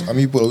 Oh, Yeah. because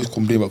army people always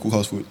complain about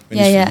cookhouse food.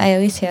 when Yeah, it's yeah, free. I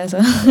always hear so.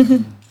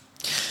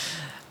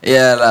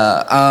 Yeah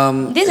lah.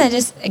 These are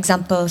just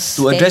examples.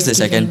 To address the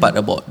that he's second giving. part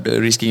about the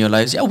risking your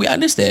lives, yeah, we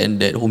understand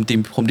that home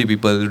team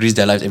people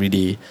risk their lives every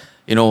day.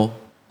 You know,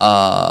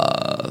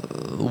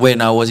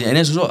 when I was in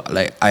NS also,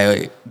 like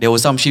there were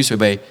some shifts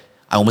whereby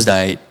I almost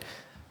died.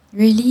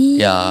 Really?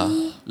 Yeah,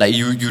 like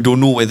you don't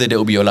know whether that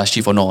will be your last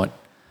shift or not.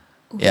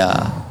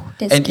 Yeah,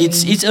 That's and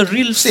scary. it's a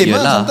real Same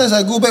fear lah. Sometimes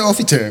I go back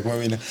officer.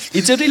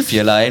 It's a real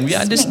fear lah, and we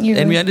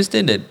you.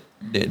 understand that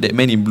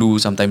Men in Blue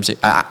sometimes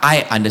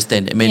I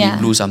understand that Men in Yeah.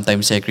 Blue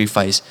sometimes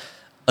sacrifice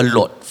a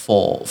lot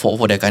for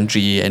their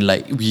country, and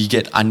like we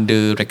get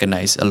under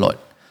recognized a lot.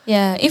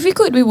 Yeah, if we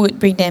could, we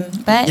would bring them.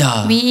 But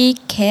Yeah. we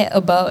care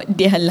about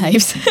their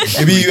lives.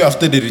 Maybe you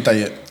after they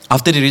retired.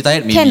 After they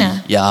retired, maybe. Can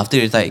ah? Yeah, after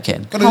they retired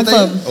can. Kau dah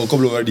Confirm. retired? Oh, kau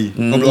belum RD.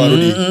 Kau belum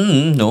RD.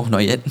 No,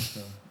 not yet.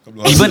 Kau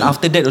belum RD. Even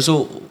after that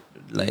also,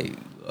 like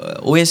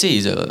OSA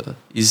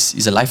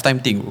is a lifetime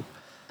thing, bro.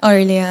 Oh,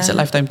 really? It's a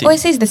lifetime thing. Oh,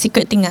 it says the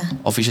secret thing.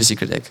 Official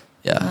secret act.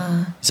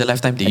 Yeah, it's a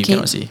lifetime thing. You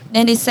cannot say.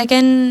 Then the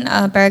second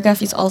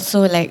paragraph is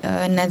also like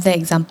another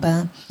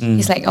example.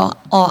 It's like or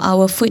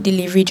our food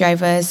delivery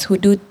drivers who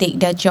do take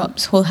their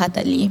jobs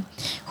wholeheartedly,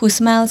 who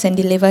smiles and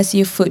delivers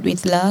you food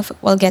with love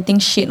while getting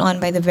shit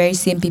on by the very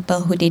same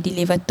people who they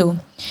deliver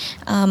to.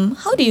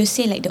 How do you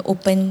say like the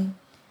open?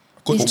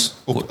 Quotes.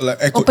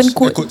 Like Open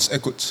quote. Air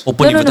quotes.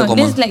 Open inverted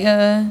comma. This is like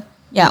a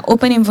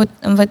open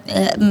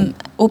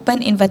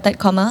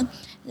inverted comma.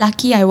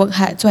 Lucky I work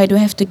hard, so I don't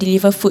have to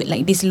deliver food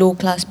like these low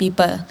class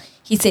people.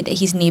 He said that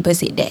his neighbor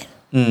said that.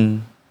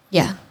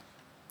 Yeah.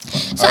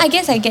 So I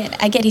guess I get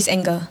his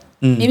anger.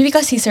 Maybe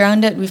because he's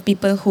surrounded with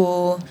people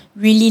who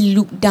really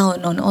look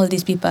down on all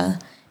these people.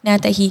 Then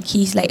after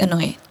he's like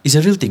annoyed. It's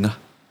a real thing, ah.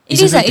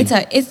 It's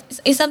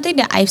something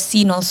that I've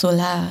seen also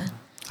lah.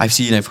 I've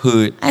seen, I've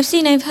heard. I've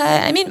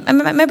heard. I mean,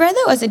 my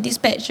brother was a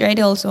dispatch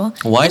rider also.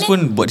 Wise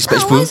pun buat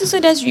dispatch pun. Wise also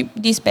does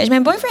dispatch.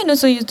 My boyfriend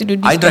also used to do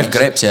dispatch. I drive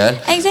Grab, yeah.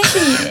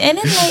 Exactly. And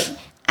then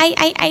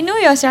like, I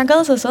know your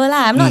struggles also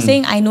lah. I'm not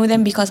saying I know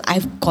them because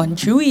I've gone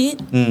through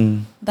it.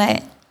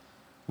 But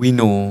We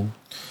know.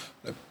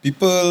 Like,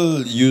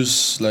 people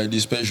use like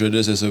dispatch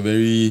riders as a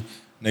very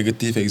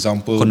negative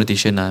example.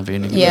 Connotation lah, very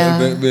negative. Yeah.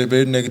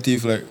 Very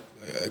negative like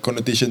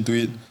connotation to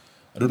it.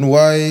 I don't know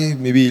why.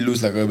 Maybe it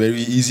looks like a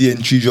very easy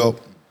entry job.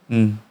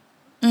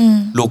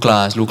 Low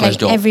class Like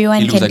job. everyone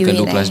it looks can like do a it,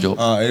 low class right?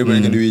 job. Everybody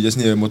can do it. Just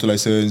need a motor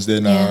license,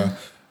 then Yeah.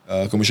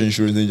 commercial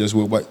insurance, then you just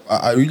work. But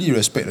I really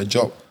respect the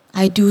job.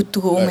 I do too.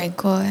 Oh my Like,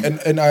 god.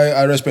 And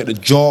I respect the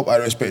job. I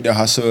respect their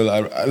hustle.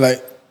 I like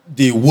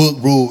they work,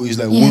 bro.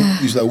 It's like Yeah. work.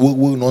 It's like work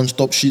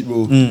non-stop shit,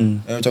 bro. And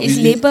macam It's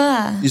labor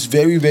ah. It's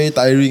very very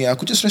tiring.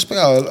 Aku just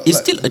respect lah.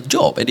 It's Like, still a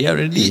job at the end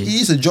of the it day.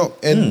 is a job,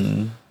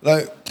 and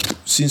like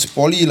since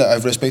poly, like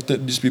I've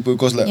respected these people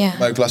because like Yeah.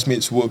 my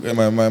classmates work and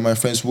my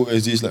friends work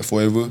as this like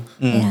forever.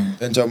 Yeah.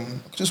 And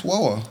just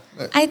wow.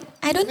 Like,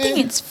 I don't think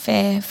it's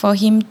fair for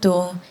him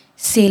to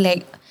say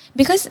like,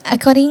 because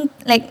according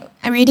like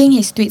I'm reading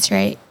his tweets,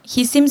 right?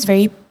 He seems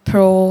very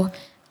pro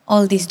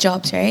all these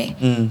jobs, right?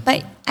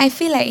 But I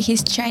feel like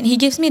he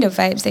gives me the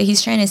vibes that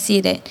he's trying to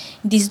say that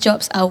these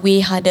jobs are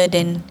way harder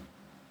than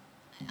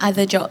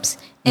other jobs.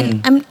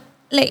 And I'm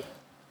like,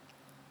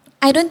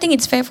 I don't think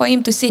it's fair for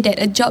him to say that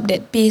a job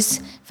that pays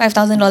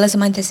 $5,000 a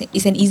month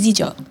is an easy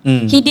job.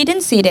 He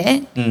didn't say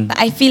that, but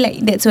I feel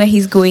like that's where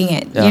he's going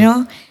at. Yeah. You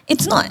know,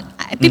 it's not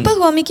people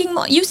who are making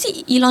more. You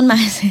see Elon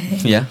Musk.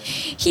 Yeah.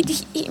 He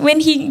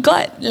when he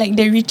got like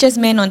the richest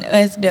man on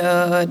earth,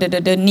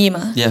 the name.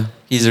 Yeah.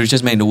 He's the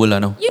richest man in the world lah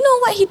now. You know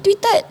what he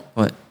tweeted?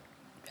 What?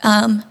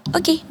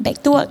 Okay,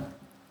 back to work.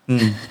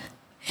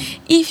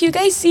 If you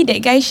guys see that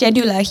guy's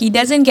schedule, he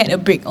doesn't get a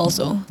break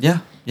also.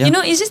 Yeah. Yeah. You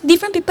know, it's just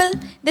different people.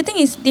 The thing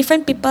is,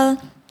 different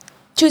people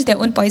choose their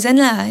own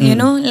poison lah. You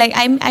know, like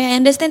I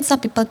understand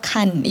some people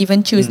can't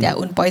even choose their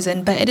own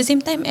poison, but at the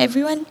same time,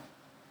 everyone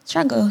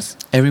struggles.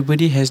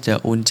 Everybody has their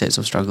own sets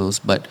of struggles,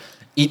 but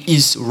it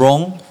is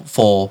wrong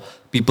for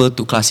people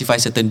to classify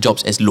certain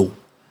jobs as low.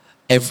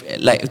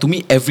 Like to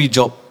me, every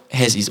job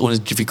has its own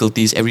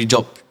difficulties. Every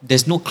job,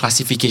 there's no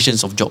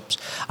classifications of jobs.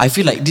 I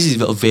feel like this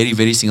is a very,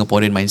 very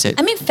Singaporean mindset.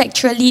 I mean,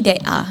 factually,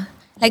 there are.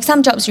 Like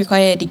some jobs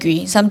require a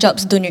degree, some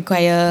jobs don't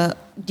require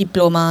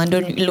diploma,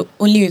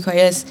 only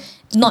requires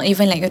not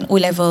even like an O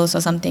levels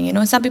or something. You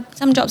know,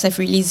 some jobs have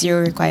really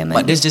zero requirement.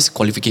 But that's just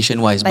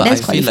qualification wise. But But I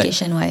that's feel like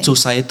qualification-wise.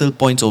 societal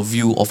points of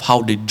view of how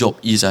the job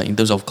is in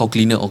terms of kau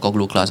cleaner or kau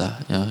low class.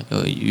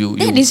 You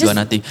it's are just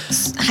nothing.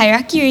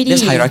 hierarchy already.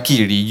 There's hierarchy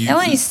already.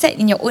 That one is set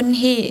in your own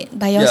head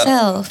by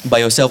yourself.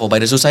 By yourself or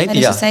by the society. By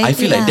the I society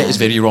feel like that lah. is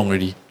very wrong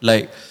already.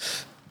 Like,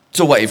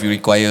 so what if you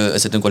require a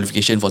certain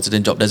qualification for a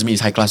certain job? Doesn't mean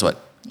it's high class. What?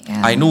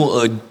 Yeah. I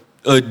know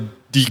a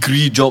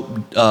degree job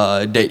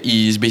that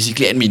is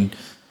basically admin.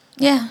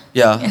 Yeah.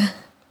 Yeah.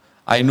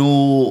 I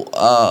know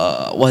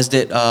what's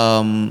that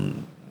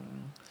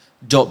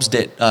jobs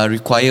that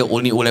require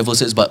only O-level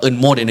certs but earn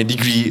more than a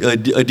degree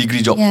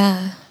job.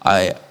 Yeah.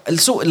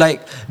 So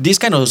like this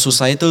kind of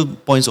societal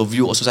points of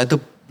view or societal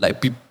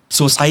like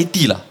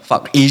society lah,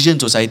 Asian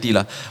society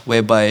lah,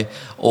 whereby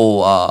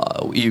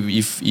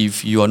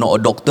if you are not a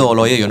doctor or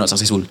lawyer, you're not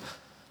successful.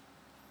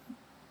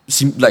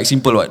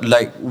 Simple what?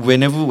 Like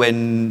when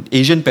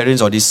Asian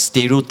parents or this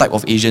stereotype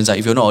of Asians,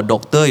 if you're not a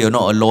doctor, you're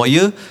not a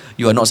lawyer,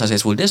 you are not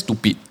successful. That's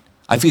stupid.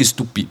 I feel it's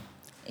stupid.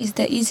 it's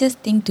the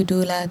easiest thing to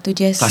do lah, to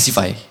just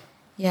Classify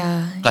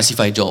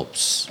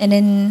jobs. and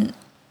then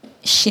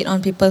shit on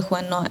people who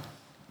are not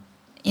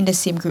in the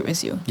same group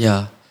as you.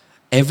 Yeah.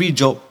 Every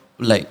job,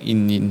 like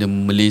in the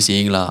Malay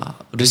saying lah,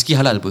 rezeki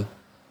halal apa.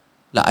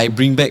 Like I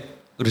bring back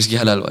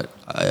rezeki halal what.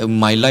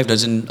 My life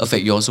doesn't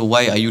affect yours, so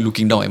why are you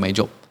looking down at my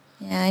job?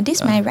 Yeah,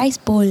 this my rice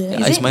bowl.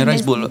 It's my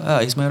rice bowl.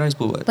 It's my rice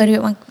bowl. What?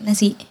 Perut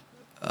nasi.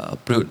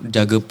 Perut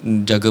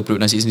jaga perut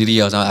nasi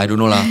sendiri lah. I don't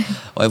know lah.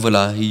 Whatever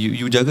lah.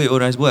 You jaga your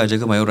own rice bowl, I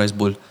jaga my own rice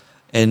bowl.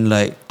 And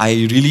like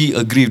I really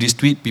agree with this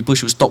tweet. People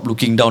should stop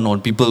looking down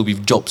on people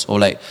with jobs or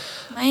like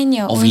Mind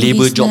your of own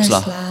labour business jobs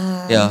lah.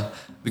 Yeah.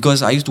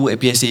 Because I used to work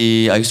at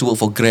PSA, I used to work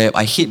for Grab.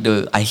 I hated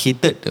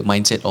the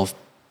mindset of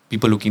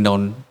people looking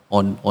down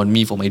on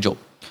me for my job.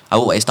 I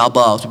work at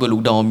Starbucks, people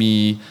look down on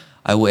me.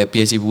 I work at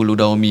PSA, people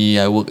look down on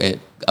me. I work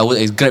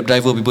as Grab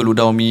driver, people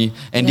look down on me.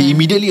 And they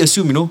immediately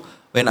assume,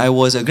 when I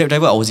was a Grab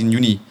driver, I was in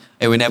uni.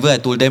 And whenever I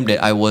told them that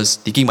I was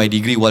taking my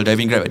degree while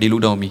driving Grab, they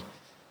look down on me.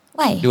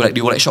 Why? They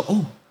were like shocked.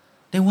 Oh,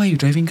 then why are you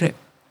driving Grab?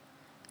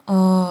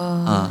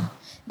 Oh.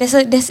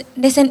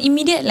 There's an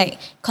immediate like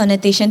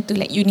connotation to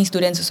like uni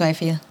students also, I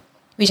feel.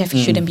 Which I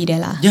feel shouldn't be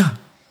there lah. Yeah.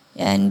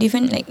 Yeah, and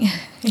different like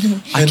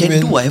I can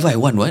do whatever I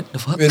want, what? The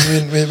fuck?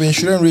 When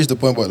Shriram raised the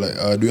point about like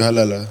duit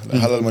halal lah, like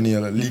halal money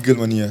lah, like legal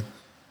money lah,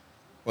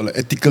 or like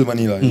ethical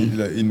money lah,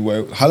 like in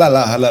halal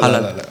lah,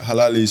 like,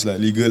 halal is like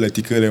legal,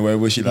 ethical and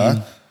whatever shit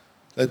lah.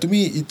 Like to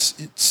me,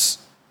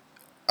 it's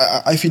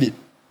I feel it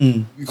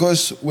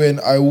because when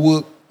I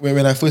work.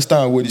 When I first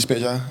time I work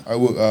dispatch I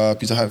work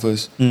Pizza Hut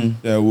first. Then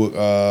I work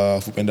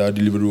Foodpanda,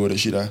 Deliveroo, all that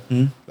shit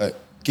Like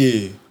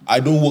okay, I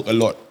don't work a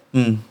lot.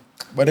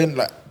 But then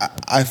like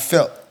I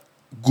felt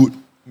good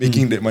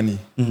making that money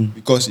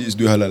because it's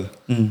duit halal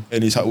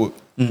and it's hard work.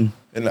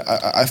 And like,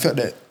 I felt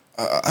that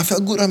I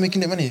felt good making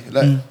that money.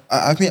 Like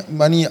I made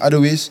money other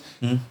ways,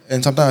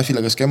 and sometimes I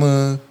feel like a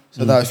scammer.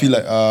 Sometimes I feel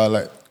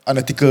like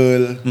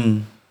unethical.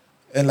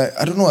 And like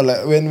I don't know,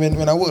 like when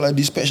I work like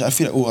dispatch, I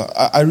feel like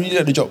I really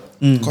like the job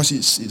because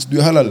it's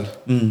duit halal,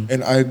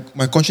 and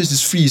my conscience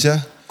is free,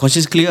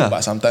 Conscious clear.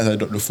 But sometimes I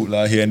drop the food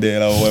lah here and there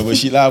lah, whatever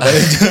shit lah. But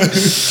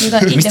you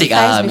got eat Mistake the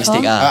fries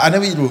before? mistake I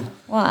never eat bro.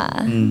 Wow.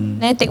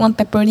 Then take one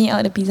pepperoni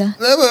out of the pizza.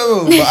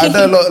 Never. But I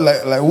done a lot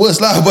like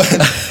worse lah.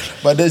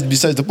 But that's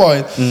besides the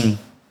point.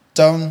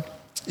 Macam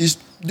is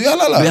duit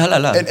halal lah. Duit halal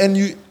lah. And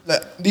you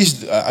like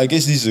this. I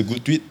guess this is a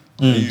good tweet.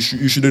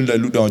 You shouldn't like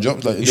look down on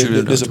jobs. Like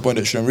that's the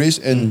point that Shriram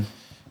raised. And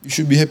you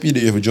should be happy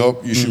that you have a job.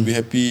 You should be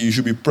happy. You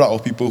should be proud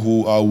of people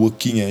who are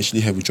working and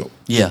actually have a job.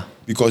 Yeah.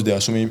 Because there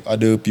are so many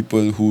other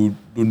people who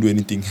don't do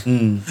anything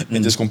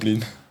and just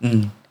complain.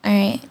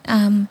 Alright.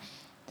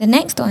 The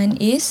next one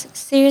is,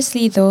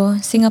 seriously though,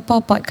 Singapore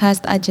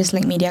podcasts are just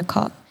like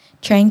MediaCorp,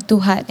 trying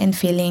too hard and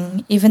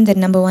failing. Even the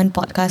number one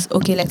podcast,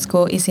 Okay Let's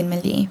Go, is in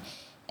Malay.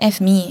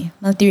 F me,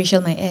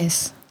 multiracial my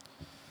ass.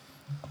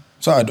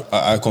 So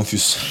I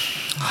confused.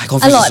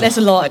 There's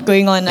a lot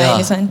going on in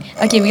this one.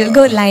 Okay, we'll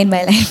go line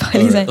by line for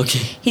this one. Okay.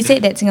 He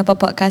said that Singapore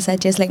podcasts are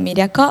just like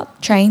MediaCorp,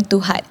 trying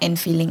too hard and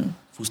failing.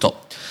 Full stop.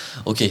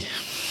 Okay.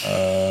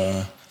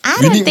 I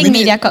don't think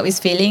MediaCorp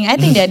is failing. I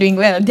think they're doing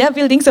well. They're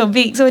building so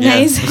big, so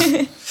nice.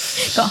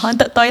 Got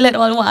haunted toilet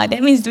all. Wow,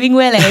 that means doing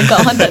well and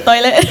got haunted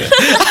toilet.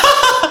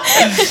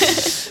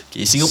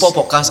 Okay, Singapore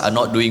podcasts are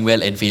not doing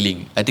well and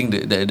failing. I think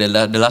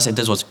the last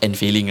sentence was and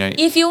failing, right?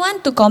 If you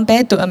want to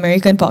compare to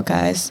American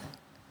podcasts,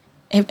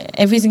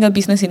 every single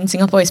business in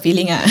Singapore is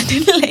failing.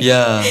 Like,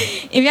 Yeah.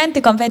 If you want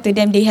to compare to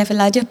them, they have a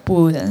larger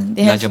pool.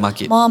 They have Larger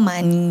market. more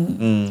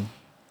money.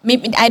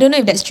 Maybe, I don't know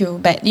if that's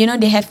true, but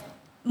they have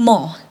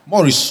more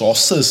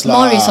resources lah.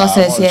 More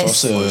resources,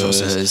 yes.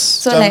 Resources.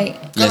 So like,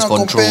 Less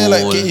Cannot compare, control.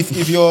 like okay,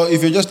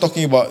 if you're just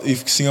talking about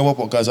if Singapore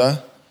podcast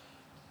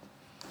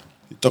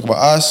you talk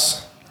about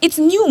us, it's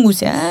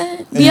news,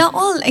 yeah. We are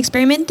all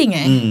experimenting,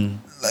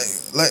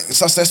 like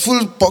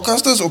successful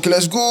podcasters. Okay,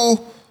 let's go.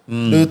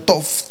 The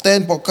top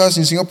 10 podcasts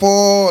in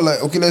Singapore,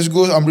 like Okay Let's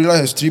Go. Umbrella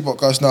has 3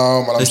 podcasts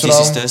now. Malam Thirsty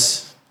Seram,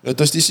 Sisters. the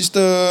Thirsty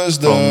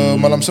Sisters, the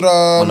Malam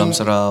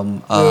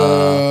Seram,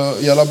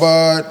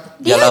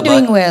 Yalabat. they are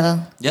doing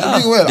well. Yeah,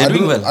 They're doing well. They're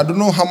doing well. I don't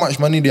know how much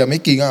money they are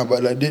making,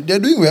 but like they're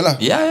doing well lah.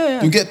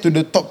 Yeah. To get to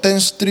the top 10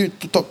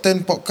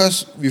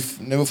 podcasts, we've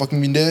never fucking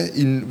been there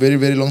in very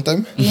very long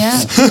time. Yeah.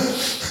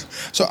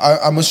 So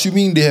I'm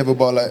assuming they have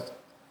about like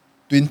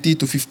 20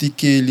 to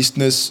 50k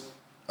listeners,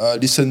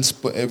 listens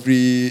per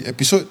every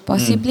episode.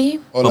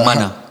 Possibly. Or Per like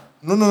mana?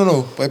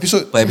 No. Per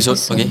episode. Per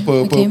episode, okay.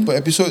 Per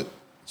episode.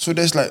 So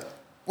that's like,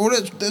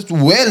 that's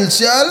well,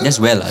 sial. That's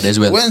well.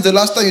 When's the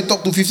last time you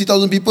talked to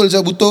 50,000 people,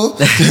 sial, buto?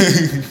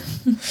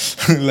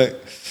 Like,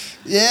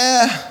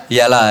 yeah.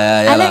 Yeah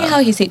lah. I like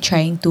how he said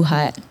trying too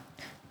hard.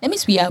 That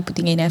means we are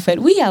putting in effort.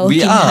 We are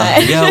working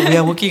hard. We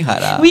are working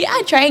hard lah. We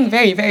are trying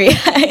very, very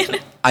hard.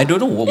 I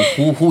don't know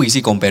who is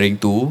he comparing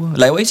to.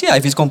 Like what you say,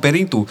 if he's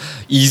comparing to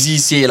Easy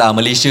Say lah,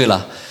 Malaysia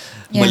lah.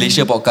 Yeah.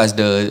 Malaysia podcast,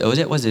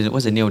 what's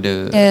the name of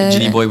the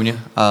Genie Boy punya?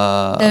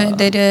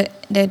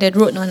 The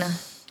road one lah.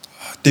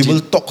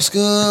 Table Talks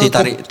ke?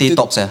 Teh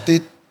Talks lah.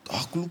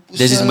 Aku lupa.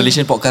 There's this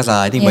Malaysian podcast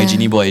lah, I think by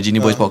Genie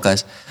Boy's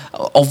podcast.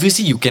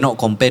 obviously you cannot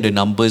compare the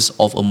numbers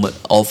of a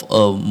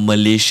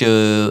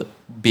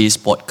Malaysia-based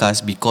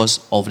podcast because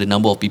of the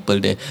number of people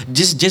there.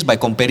 Just by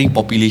comparing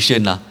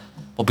population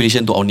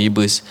to our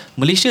neighbours.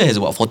 Malaysia has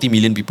about 40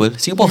 million people.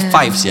 Singapore 5,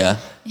 yeah.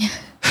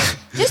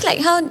 Just like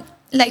how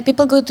like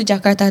people go to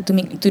Jakarta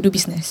to do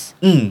business.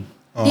 They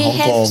Hong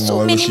have Kong so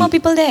or many shit. more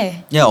people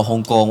there. Yeah, or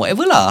Hong Kong,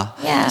 whatever lah.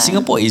 Yeah.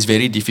 Singapore is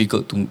very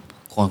difficult to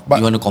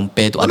you want to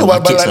compare to other No, but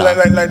markets lah.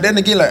 like then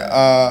again like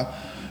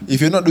if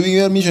you're not doing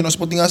well means you're not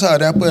supporting us lah.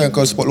 Ada apa yang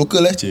kau support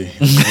local cik?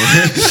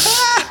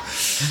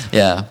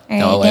 Yeah,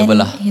 Right, whatever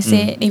then lah. he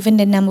said even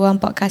the number one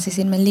podcast is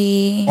in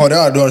Malay. Oh, there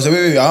are.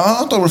 Wait.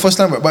 I thought for the first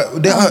time, but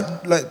they are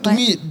like to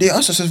me they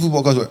are successful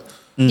podcasts. What?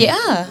 They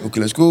are. Okay,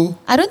 let's go.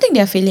 I don't think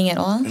they are failing at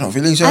all. You're not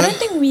feeling I don't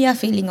think we are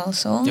failing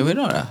also. Yeah, we're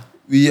not lah.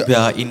 We We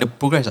are in the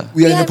progress lah. are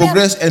in Yeah, the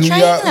progress and we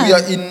trying are lah.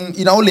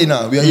 in our lane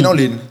lah. We are in our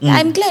lane.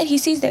 I'm glad he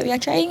sees that we are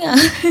trying.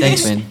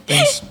 Thanks, man.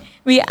 Thanks.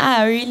 We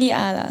are, really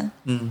are. Lah.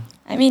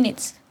 I mean,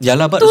 it's Yeah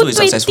lah, but also it's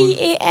successful.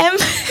 2:20 a.m.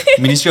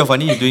 Ministry of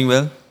Money is doing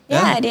well.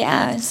 Yeah, they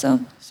are. So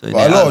So But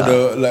a there lot are of the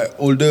like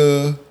older,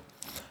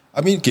 I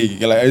mean,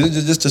 okay, like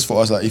just for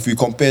us, like if we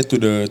compare to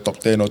the top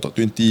 10 or top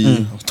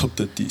 20 or top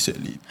 30,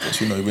 sadly, because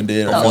we're not even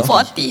there. right top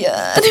now. 40.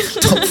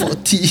 Top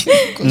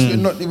 40, because we're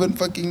not even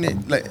fucking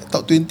like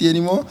top 20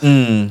 anymore.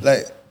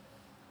 Like,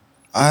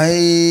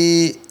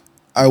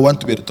 I want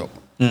to be at the top,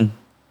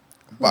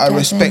 but I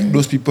respect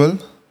those people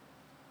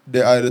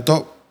that are at the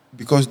top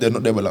because they're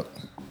not there by luck.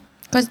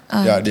 Because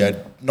Yeah, they are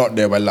not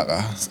there by luck.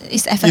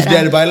 it's effort. If they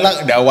are by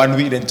luck, they are 1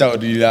 week then ciao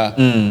already lah.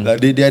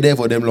 Like they are there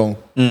for damn long.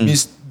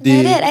 Means Like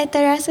they. that, I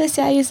terasa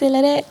sia you say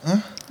like that.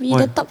 We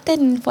Why? the top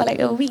 10 for like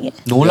a week.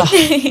 No lah.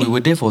 We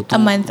were there for A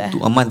month, a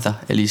month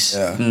at least.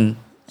 Yeah. Mm.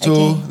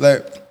 So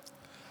like,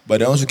 but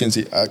then also can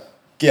say,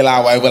 okay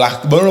lah, whatever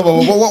lah. But no,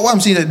 what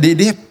I'm saying that they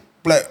have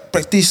like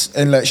practice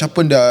and like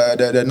sharpen their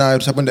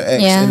knives, sharpen their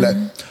axe, Yeah. and like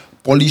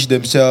polish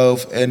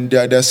themselves and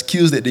their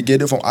skills that they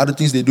gather from other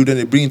things they do, then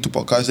they bring into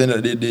podcasts and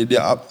they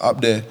are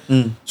up there.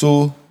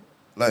 So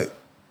like,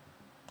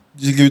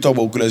 just give you talk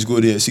about Let's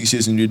Go. They had 6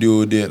 years in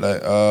radio. They had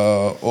like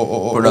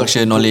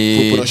Production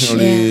knowledge. production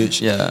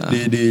knowledge. Yeah.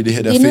 They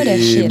had their They know their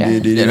fame. shit, They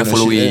They had a know their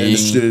following.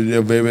 shit, and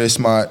they're very very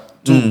smart.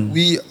 So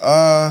we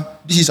are.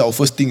 This is our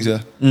first things. So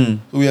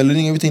we are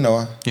learning everything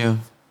now. Yeah.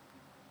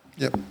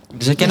 Yep.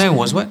 The second time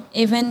was what?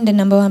 Even the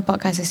number one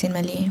podcast is in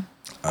Malay.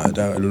 I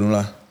don't know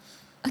lah.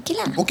 Okay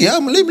lah. Okay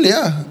Malay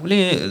lah.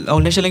 Malay,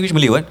 our national language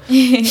Malay what?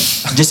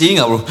 Just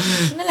saying bro.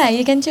 No lah,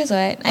 you can choose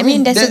what. I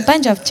mean, mean, there's a that-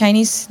 bunch of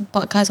Chinese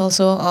podcasts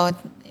also or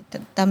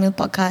Tamil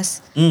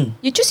podcasts.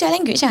 You choose your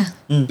language lah.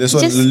 That's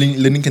what Just-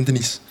 learning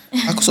Cantonese.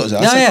 Aku sok je.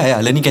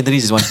 Yeah. Learning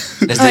Cantonese is one.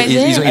 That's Oh, the, is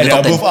it? is in And the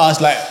top 10. above us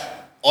like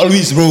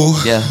always, bro.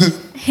 Yeah.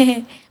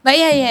 But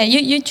yeah,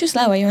 you choose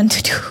lah what you want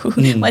to do,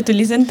 what to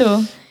listen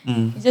to.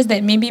 It's just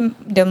that maybe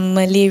the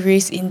Malay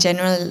race in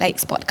general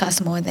likes podcasts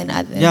more than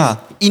others. Yeah.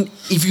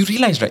 If you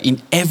realize right, in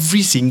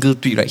every single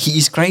tweet right,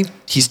 he's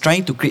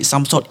trying to create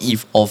some sort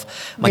of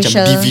macam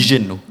Racial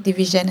division. No?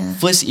 Division.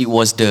 First it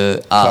was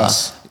the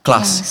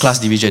class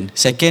division.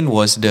 Second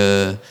was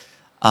the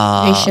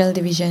Racial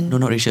division. No,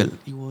 not racial.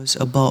 It was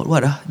about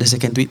what the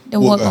second tweet? The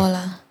work all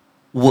lah.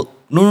 Work.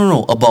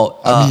 No. About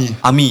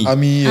Army.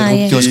 Army.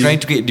 Yeah. He was trying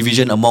to create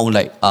division among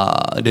like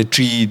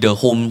the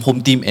home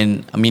team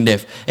and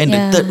Dev. And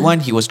Yeah. the third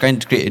one, he was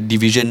trying to create a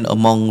division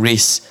among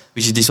race,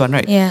 which is this one,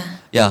 right? Yeah.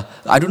 Yeah.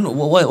 I don't know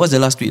what's the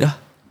last tweet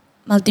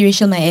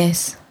Multiracial my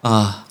ass.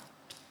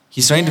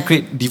 He's trying to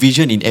create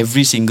division in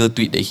every single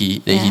tweet that he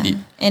did.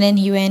 And then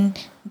he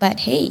went,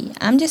 but hey,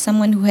 I'm just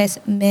someone who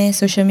has mere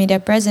social media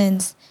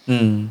presence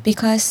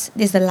because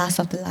this is the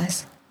last of the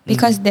last.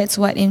 Because that's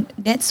what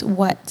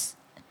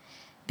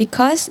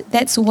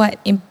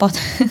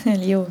important.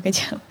 Leo,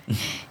 kejap.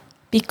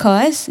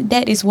 Because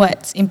that is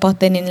what's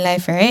important in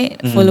life, right?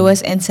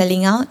 Followers and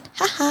selling out.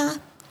 Haha.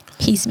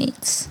 Peace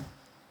mates.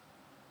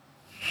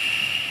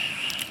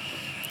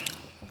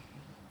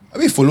 I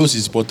mean, follows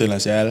is important lah,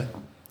 Sial.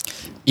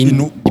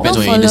 Depends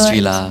on your industry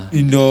lah.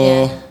 In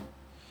the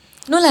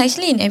No lah,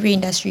 actually in every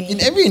industry.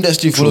 in every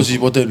industry, follows is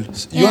important.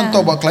 You want to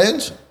talk about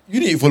clients? You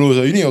need followers.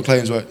 You need your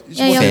clients, right? It's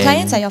Yeah, your Fan.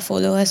 clients are your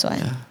followers, what?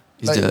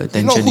 It's like, the you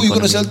attention know who you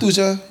economy. gonna sell to,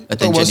 sir?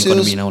 Attention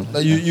economy now.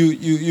 Like you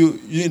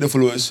need the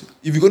followers.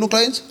 If you got no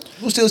clients,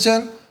 no sales,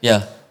 sir.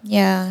 Yeah.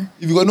 Yeah.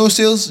 If you got no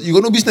sales, you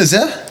got no business,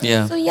 yeah.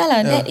 Yeah. So yeah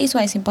lah, that is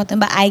why it's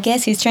important. But I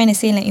guess he's trying to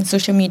say like in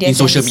social media. In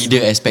social sense.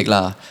 media aspect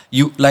lah.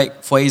 You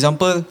like for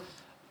example,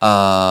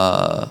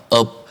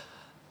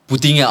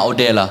 putting it out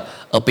there lah,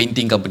 a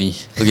painting company.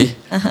 Okay,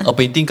 a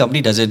painting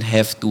company doesn't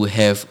have to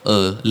have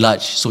a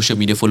large social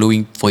media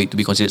following for it to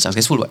be considered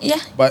successful. What? Yeah.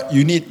 But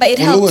you need But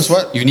it followers,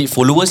 helps. what? You need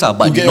followers lah,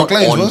 but To get your not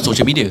clients, on what?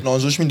 social media. Not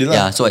on social media lah.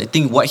 Yeah, so I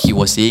think what he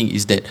was saying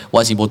is that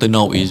what's important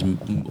now is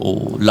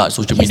large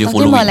social He's media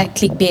talking following. about like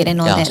clickbait and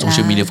all yeah, that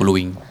social lah. media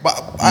following. But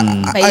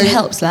But it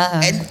helps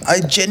lah. And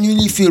I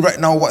genuinely feel right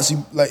now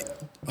like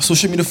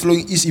social media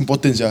following is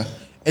important, yeah,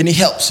 and it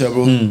helps, yeah,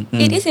 bro.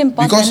 It is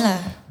important Because lah.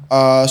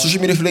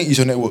 social media following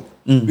is your network.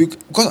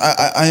 Because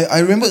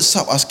I remember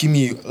Sub asking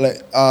me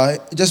like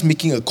just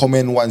making a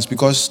comment once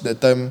because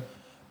that time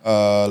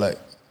like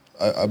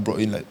I brought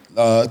in like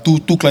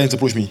two clients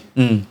approach me.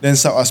 Then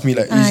some asked me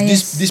like,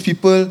 is these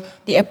people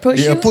They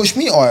approach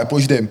me or I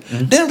approach them?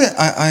 Then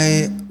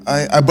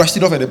I brushed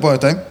it off at that point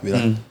of time.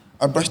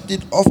 I brushed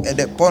it off at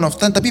that point of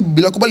time. Tapi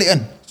bila aku balik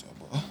kan,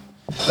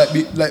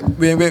 like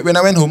when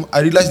I went home,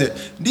 I realized that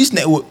this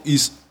network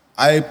is,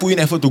 I put in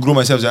effort to grow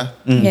myself.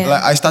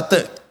 Like I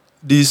started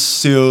this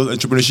sales,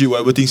 entrepreneurship,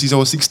 whatever thing since I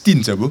was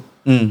 16, bro.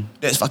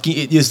 That's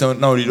fucking 8 years now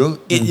already, bro.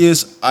 8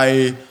 years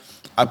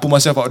I put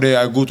myself out there.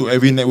 I go to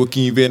every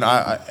networking event.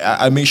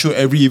 I make sure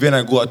every event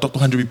I go, I talk to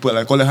 100 people.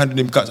 I collect 100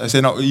 name cards. I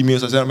send out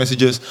emails. I send out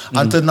messages.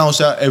 Until now,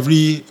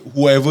 every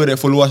whoever that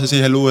follow us, I say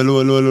hello.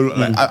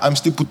 Like I'm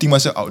still putting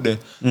myself out there.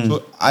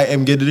 So I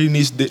am gathering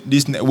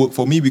this network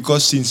for me,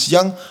 because since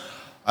young,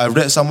 I've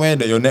read somewhere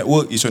that your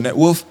network is your net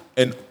worth,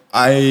 and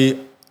I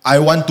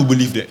want to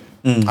believe that.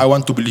 I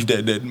want to believe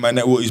that my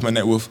network is my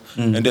net worth,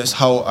 and that's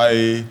how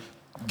I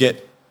get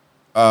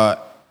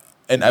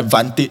an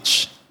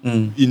advantage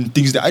in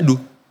things that I do.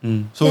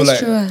 So That's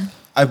like true.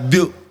 I've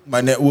built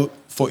my network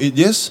for 8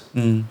 years,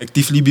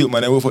 actively built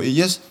my network for 8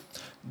 years.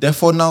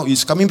 Therefore now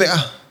it's coming back.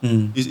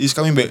 It's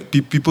coming back.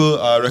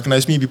 People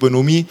recognize me, people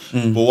know me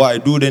for what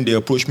I do. Then they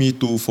approach me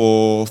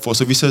for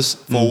services,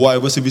 for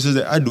whatever services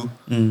that I do.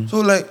 So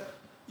like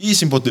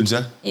it's important,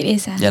 It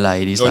is. Yeah lah,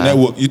 it is your lah.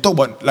 network. You talk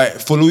about like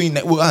following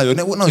network. Your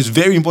network now is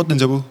very important,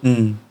 bro.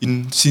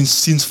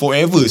 Since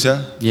forever,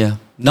 Yeah.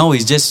 Now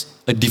it's just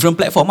a different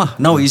platform.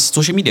 Now it's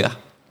social media.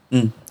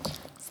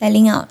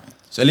 Selling out.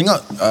 Selling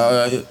out.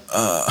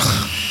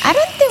 I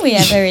don't think we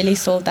ever really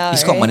sold out.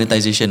 It's called right?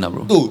 monetization,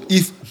 bro. So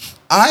if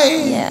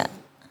I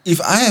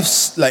have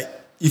like,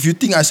 if you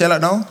think I sell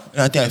out now,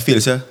 I think I fail,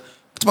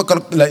 Sebab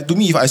kalau like to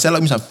me, if I sell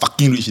out means I'm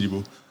fucking rich,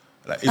 bro.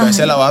 Like if I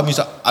sell out, means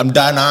I'm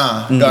done.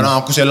 Done.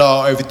 Aku sell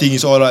out. Everything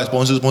is all like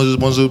sponsor.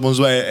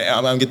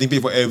 I'm getting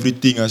paid for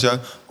everything. I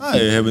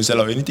haven't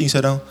sell out anything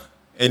now.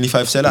 And if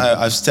I've sell out,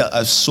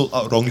 I've sold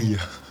out wrongly.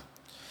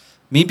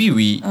 Maybe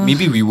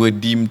we were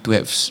deemed to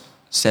have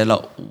sell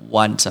out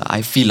once.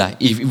 I feel like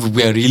if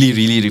we are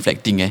really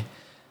reflecting,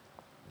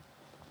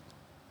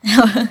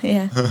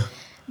 Yeah.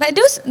 But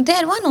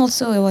that one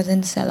also, it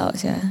wasn't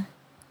sellouts,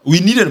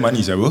 We needed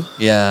money, bro.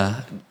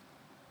 Yeah.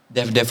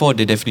 Therefore,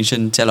 the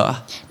definition sell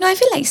out. No, I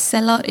feel like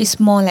sellout is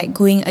more like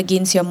going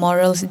against your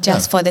morals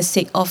just for the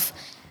sake of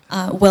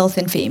wealth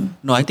and fame.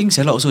 No, I think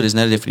sell out also there's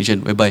another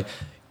definition whereby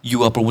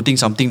you are promoting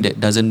something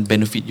that doesn't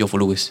benefit your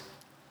followers.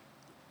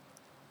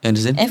 You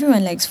understand?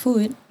 Everyone likes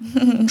food.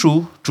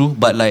 True.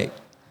 But like,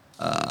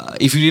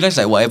 if you realize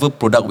like whatever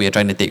product we are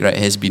trying to take, right,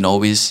 has been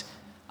always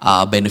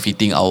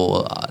benefiting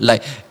our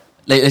like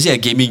let's say a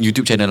gaming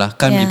YouTube channel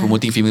can't be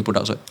promoting female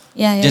products, right?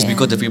 Just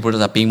because the female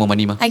products are paying more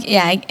money, I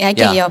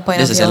get your point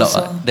that's of a view sellout.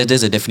 also.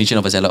 That's a definition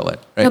of a sellout, right?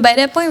 No, by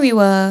that point we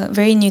were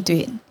very new to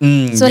it.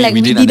 So like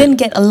we didn't didn't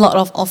get a lot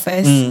of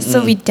offers,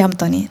 so we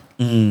jumped on it.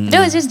 That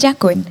was just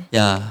jakun.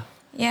 Yeah.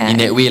 Yeah. In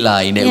that way.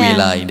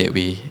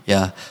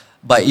 Yeah.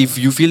 But if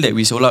you feel that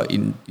we sold out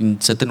in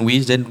certain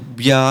ways, then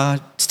we are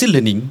still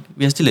learning.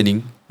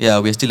 Yeah,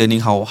 we are still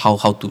learning how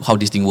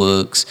this thing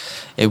works.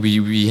 And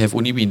we have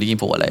only been in the game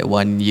for what, like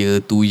 1 year,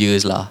 2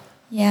 years lah.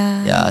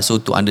 Yeah. Yeah, so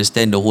to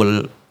understand the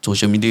whole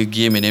social media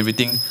game and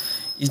everything,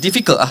 it's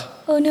difficult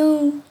Oh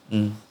no.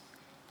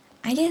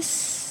 I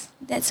guess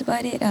that's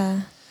about it.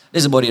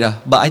 That's about it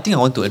But I think I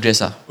want to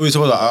address Wait,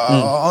 so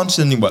I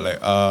understand about like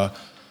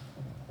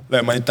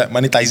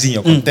monetizing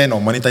your content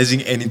or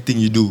monetizing anything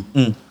you do.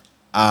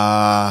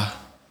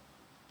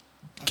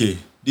 Okay,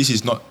 this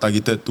is not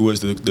targeted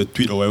towards the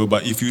tweet or whatever,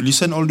 but if you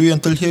listen all the way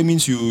until here,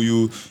 means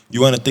you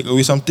want to take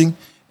away something,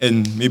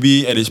 and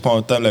maybe at this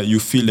point of time, like you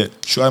feel that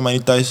should I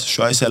monetize,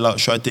 should I sell out,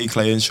 should I take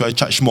clients, should I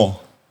charge more?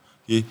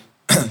 Okay,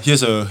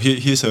 here's a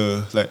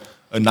like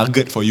a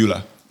nugget for you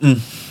lah.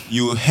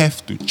 You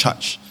have to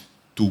charge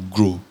to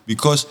grow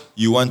because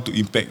you want to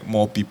impact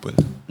more people.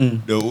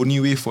 The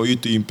only way for you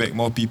to impact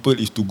more people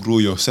is to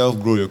grow yourself,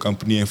 grow your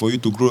company, and for you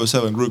to grow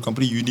yourself and grow your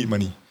company, you need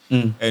money.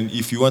 And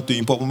if you want to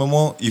impact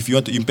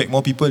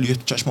more people, you have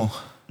to charge more.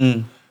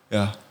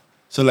 Yeah.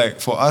 So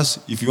like for us,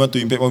 if you want to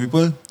impact more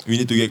people,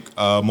 we need to get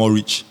more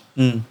reach.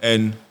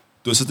 And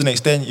to a certain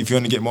extent, if you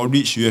want to get more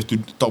reach, you have to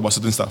talk about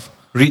certain stuff.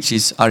 Reach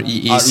is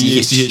REACH.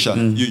 REACH.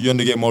 You want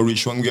to get more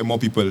reach, you want to get more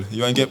people.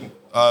 You want to get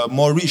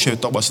more reach, you have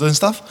to talk about certain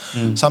stuff.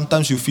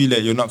 Sometimes you feel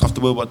that you're not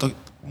comfortable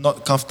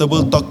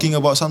talking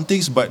about some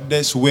things, but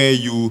that's where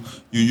you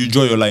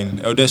draw your line.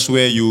 Or that's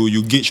where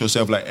you gauge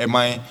yourself. Like, am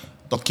I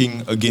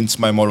talking against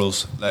my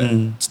morals, like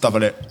stuff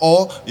like that?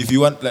 Or if you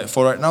want, like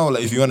for right now,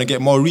 like if you want to get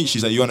more reach,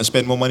 is like you want to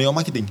spend more money on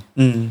marketing.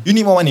 You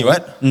need more money,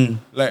 right?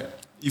 Like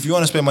if you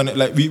want to spend money,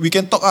 like we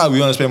can talk. We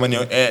want to spend money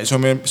on ads,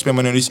 spend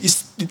money on this.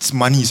 It's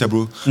money,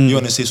 bro. You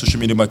want to say social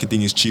media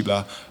marketing is cheap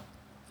lah,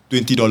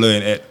 $20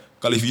 an ad.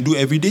 Kalau if you do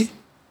every day,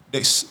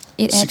 that's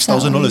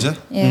 $6,000.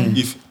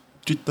 If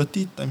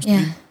 330 times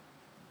 3.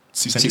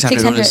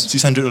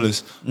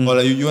 $600. Or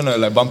like you wanna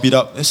like bump it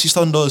up, that's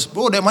 $6,000.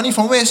 Bro, that money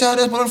from where?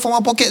 That's money from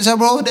our pockets,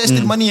 bro. That's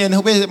still money, and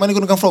where is that money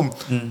gonna come from?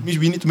 Means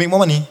we need to make more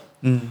money.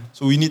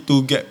 So we need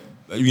to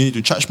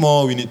charge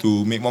more. We need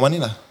to make more money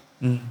lah.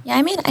 Yeah,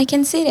 I mean, I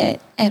can say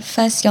that at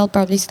first y'all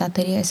probably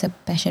started it as a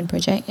passion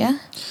project, yeah?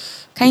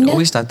 Kind We of.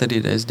 always started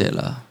it as that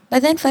lah.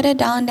 But then further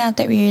down, then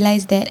after we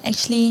realized that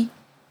actually,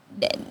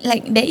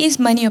 there is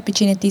money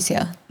opportunities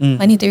here.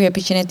 Monetary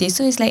opportunities.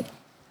 So it's like,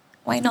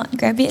 why not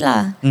grab it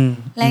lah?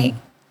 Like,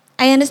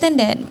 I understand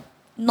that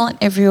not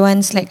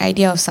everyone's like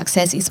idea of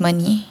success is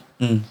money.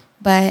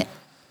 But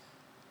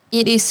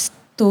it is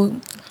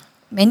to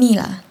many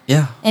lah.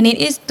 Yeah. And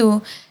it is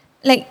to,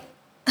 like,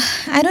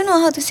 I don't know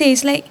how to say.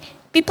 It's like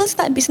people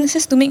start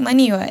businesses to make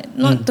money, right?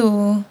 Not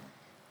to.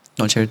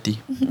 Not charity.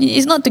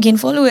 It's not to gain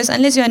followers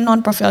unless you're a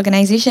non-profit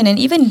organization,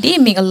 and even they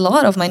make a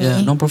lot of money.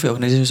 Yeah, non-profit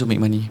organizations also make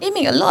money. They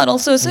make a lot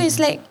also. So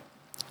it's like,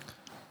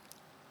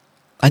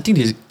 I think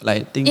this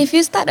like if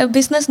you start a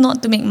business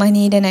not to make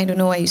money, then I don't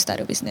know why you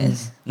start a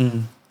business.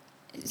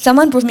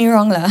 Someone prove me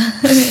wrong lah.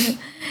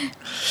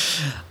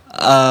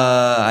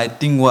 I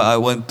think what I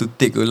want to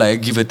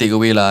give a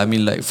takeaway lah. I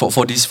mean, like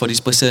for this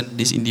person,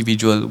 this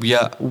individual,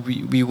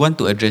 we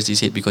want to address this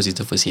hate because it's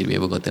the first hate we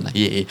ever gotten lah.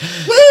 Yeah.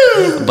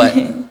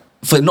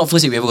 But not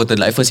first hate we ever gotten,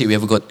 like first hate we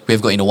have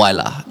got in a while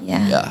lah.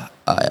 Yeah.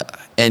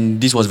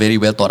 And this was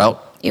very well thought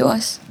out. It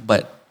was.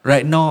 But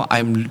right now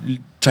I'm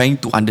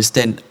trying to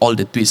understand all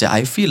the tweets.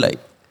 I feel like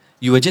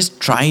you are just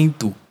trying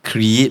to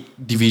create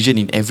division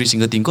in every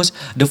single thing. Because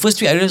the first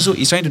tweet I read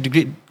is trying to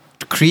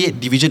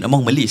create division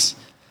among Malays.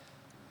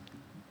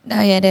 The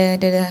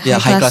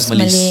high class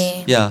Malays.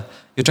 Malay. Yeah,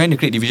 you're trying to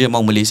create division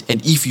among Malays.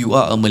 And if you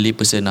are a Malay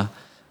person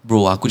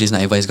bro, aku just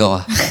nak advise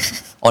kau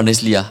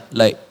honestly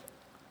like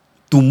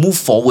to move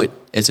forward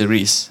as a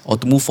race or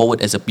to move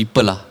forward as a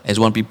people as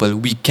one people,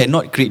 we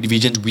cannot create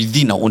divisions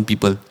within our own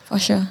people. For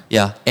sure.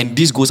 Yeah, and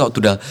this goes out to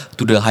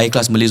the high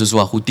class Malays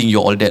also who think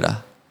you're all that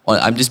Or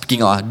I'm just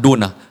speaking out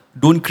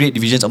don't create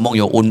divisions among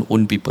your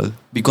own people,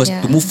 because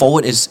to move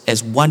forward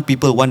as one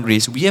people, one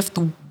race, we have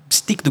to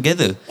stick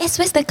together. Yes,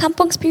 where's the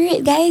kampong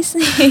spirit, guys?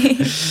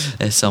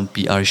 There's some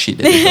PR shit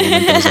that the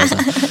government tells us.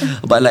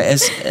 But like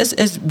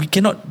as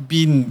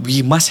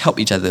we must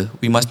help each other.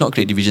 We must not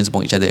create divisions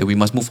among each other. We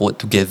must move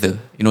forward together.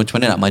 Macam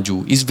mana nak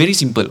maju? It's very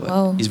simple.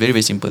 Wow. It's very,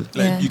 very simple.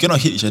 Like, you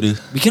cannot hate each other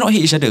We cannot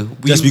hate each other.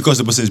 just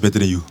because the person is better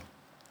than you.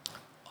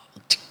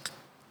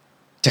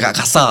 Cakap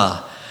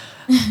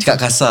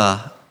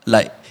kasar.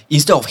 Like,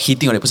 instead of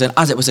hating on that person,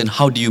 ask that person,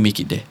 how do you make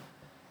it there?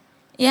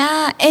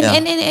 Yeah,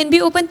 and be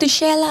open to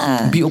share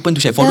lah. Be open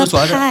to share. For The those who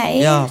are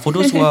pie. for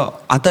those who are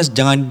atas,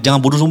 jangan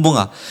bodoh sombong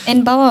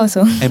And bawah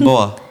also. And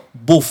bawah.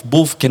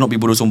 Both cannot be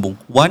bodoh sombong.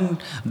 One,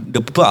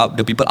 the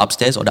people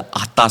upstairs or the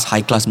atas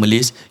high class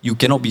Malays, you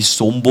cannot be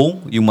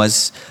sombong. You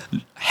must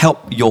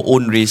help your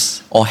own race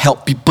or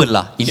help people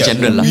in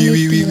general lah.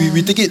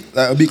 We take it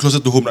like a bit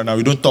closer to home right now.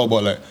 We don't talk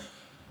about like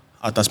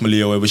atas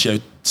Malay or whatever shit. I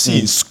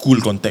see in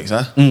school context.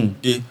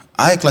 Okay,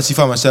 I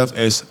classify myself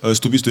as a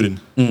stupid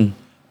student.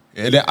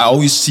 And then I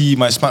always see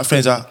my smart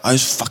friends I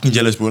was fucking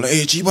jealous, bro. Like,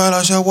 hey, cibai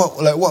lah,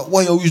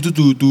 what you always do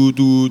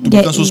to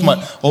become so smart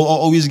or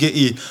always get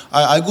A.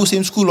 I go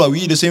same school,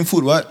 we eat the same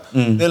food,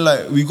 Then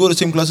like we go the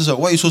same classes,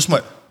 why you so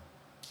smart?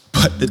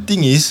 But the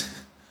thing is,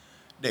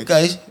 that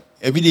guy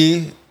every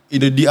day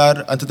in the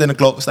DR until 10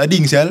 o'clock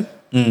studying, sial.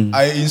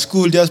 I in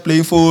school just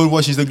playing phone,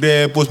 watch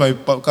Instagram, post my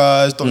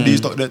podcast, talk this,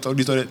 talk that.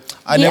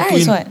 I DR never put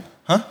is in. what?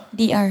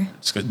 DR.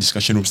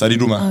 Discussion room, study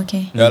room.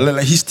 Okay. Yeah,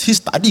 like he's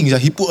studying.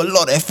 He put a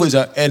lot of effort,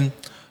 and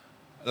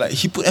like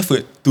he put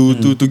effort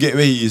to get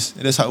where he is.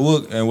 And that's hard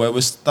work and whatever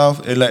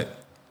stuff. And like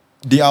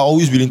they are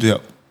always willing to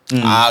help.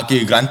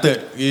 Okay,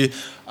 granted. Okay,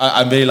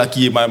 I'm very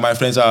lucky. My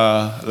friends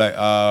are like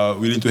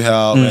willing to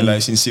help and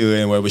like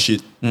sincere and whatever shit.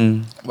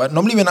 But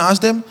normally when I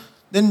ask them,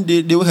 then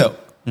they will help.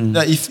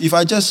 Like if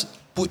I just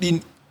put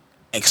in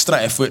extra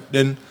effort,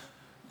 then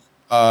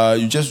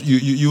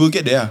you will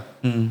get there.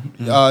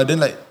 Then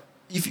like,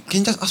 if you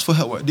can just ask for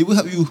help, they will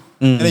help you.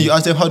 And then you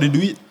ask them how they do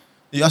it.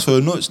 You ask for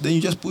the notes, then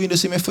you just put in the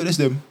same effort as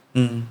them.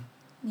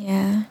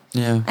 Yeah.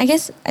 Yeah. I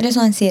guess I just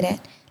want to say that,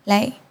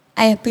 like,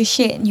 I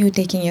appreciate you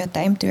taking your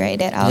time to write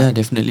that out. Yeah,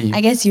 definitely. I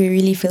guess you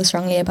really feel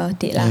strongly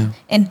about it lah. Yeah.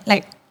 And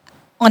like,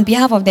 on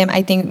behalf of them,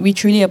 I think we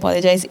truly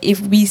apologize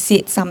if we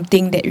said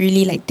something that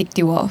really like ticked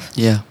you off.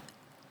 Yeah.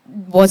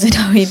 Wasn't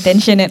our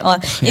intention at all.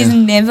 Yeah. It's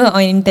never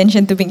our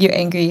intention to make you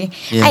angry.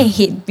 Yeah. I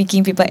hate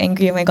making people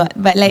angry, oh my god.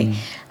 But like,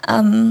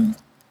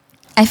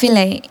 I feel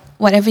like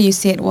whatever you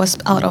said was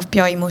out of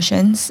pure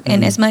emotions.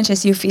 And as much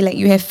as you feel like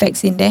you have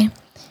facts in there,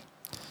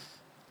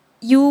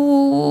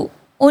 you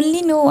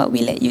only know what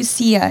we let you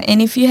see.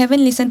 And if you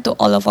haven't listened to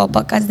all of our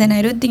podcasts, then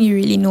I don't think you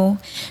really know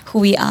who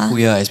we are. Who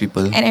we are as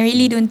people. And I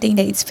really don't think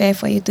that it's fair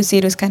for you to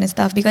say those kind of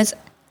stuff, because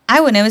I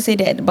would never say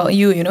that about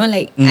you,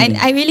 like,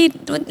 I really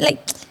don't, like,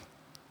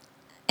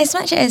 as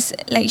much as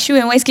like Shu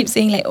and Wise keep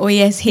saying like, oh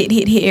yes, hate,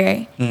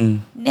 right?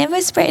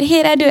 Never spread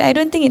hate. I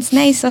don't think it's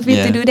nice of you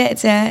to do that,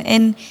 sir.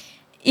 And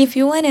if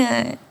you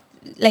wanna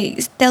like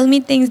tell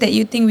me things that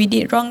you think we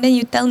did wrong, then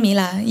you tell me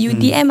lah. You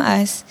DM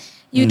us.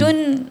 You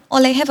don't, or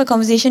like have a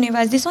conversation with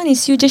us. This one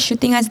is you just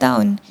shooting us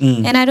down.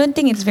 And I don't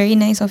think it's very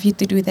nice of you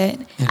to do that.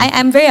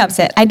 I'm very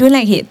upset. I don't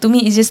like hate. To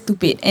me, it's just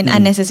stupid and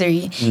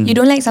unnecessary. You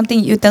don't like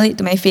something, you tell it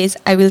to my face.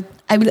 I will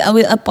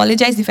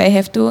apologize if I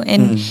have to.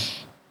 And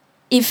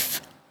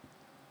if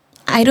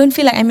I don't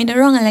feel like I'm in the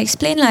wrong, I'll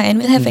explain lah,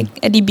 and we'll have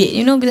a debate.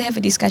 You know, we'll have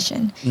a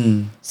discussion.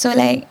 So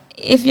like,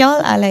 if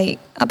y'all are like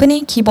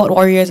keyboard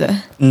warriors,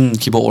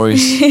 Keyboard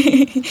warriors.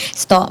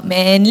 stop,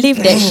 man. Leave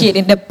that shit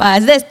in the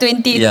past. That's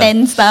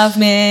 2010 stuff,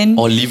 man.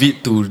 Or leave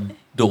it to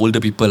the older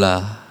people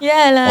lah.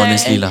 Yeah lah.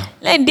 Honestly lah.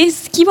 Like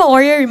this keyboard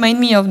warrior remind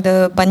me of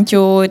the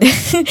Bancho,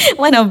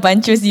 one of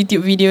Bancho's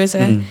YouTube videos.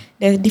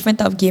 The different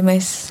type of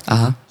gamers.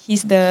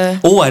 He's the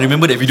Oh, I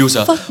remember that video,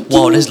 sir.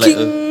 Wow, that's like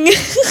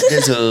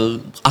that's a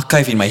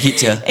archive in my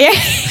head, yeah.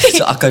 It's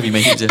an archive in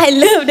my head, yeah. I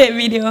love that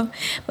video.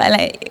 But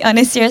like on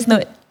a serious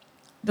note,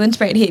 don't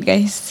spread hate,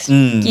 guys.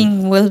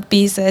 King world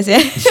peace,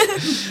 yeah.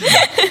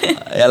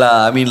 Yeah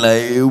lah, I mean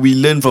like we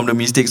learn from the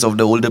mistakes of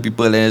the older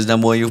people, and as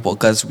Number One Youth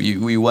Podcast,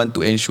 we want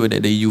to ensure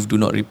that the youth do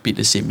not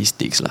repeat the same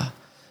mistakes lah.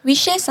 We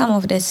share some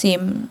of the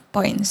same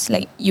points,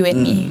 like you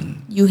and me,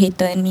 you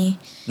hater and me,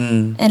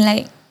 and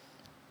like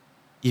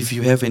if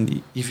you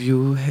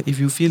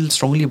feel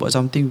strongly about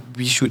something,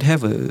 we should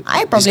have a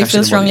I probably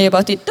discussion feel strongly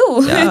about it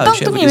too. Yeah, Talk we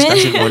should to have me, a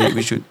discussion man. about it.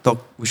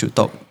 We should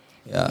talk.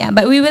 Yeah,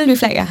 but we will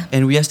reflect.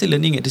 And we are still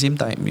learning at the same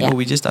time. You know,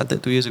 we just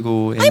started 2 years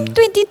ago. I'm And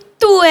 22.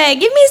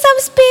 Give me some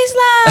space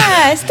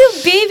lah. Still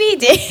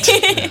baby,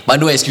 Jay. but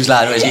no excuse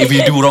lah. No excuse. If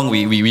we do wrong,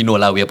 we know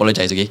lah. We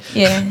apologize. Okay.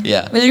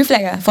 Yeah. We'll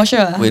reflect for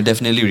sure. We'll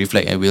definitely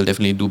reflect, and we'll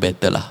definitely do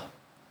better lah.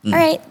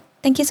 Alright.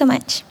 Thank you so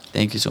much.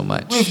 Thank you so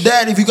much. With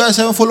that, if you guys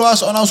haven't followed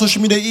us on our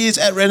social media,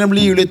 it's at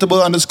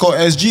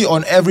randomlyrelatable_SG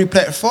on every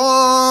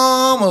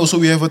platform.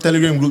 Also, we have a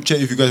Telegram group chat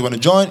if you guys want to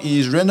join.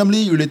 It's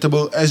randomly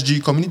relatable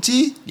SG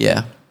community.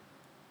 Yeah.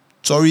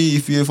 Sorry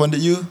if we offended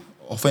you.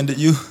 We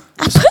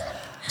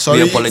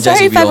apologize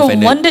Sorry if if we I've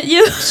offended. wondered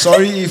you.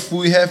 Sorry if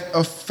we have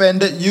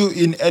offended you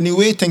in any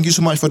way. Thank you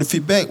so much for the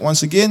feedback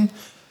once again.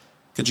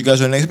 Catch you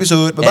guys on the next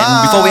episode. Bye bye.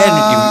 And before we end,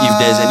 if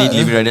there's any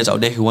delivery riders out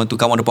there who want to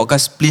come on the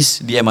podcast, please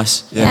DM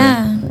us.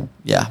 Yeah.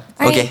 Yeah.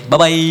 Alright. Okay.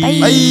 Bye-bye. Bye.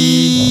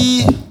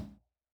 Bye.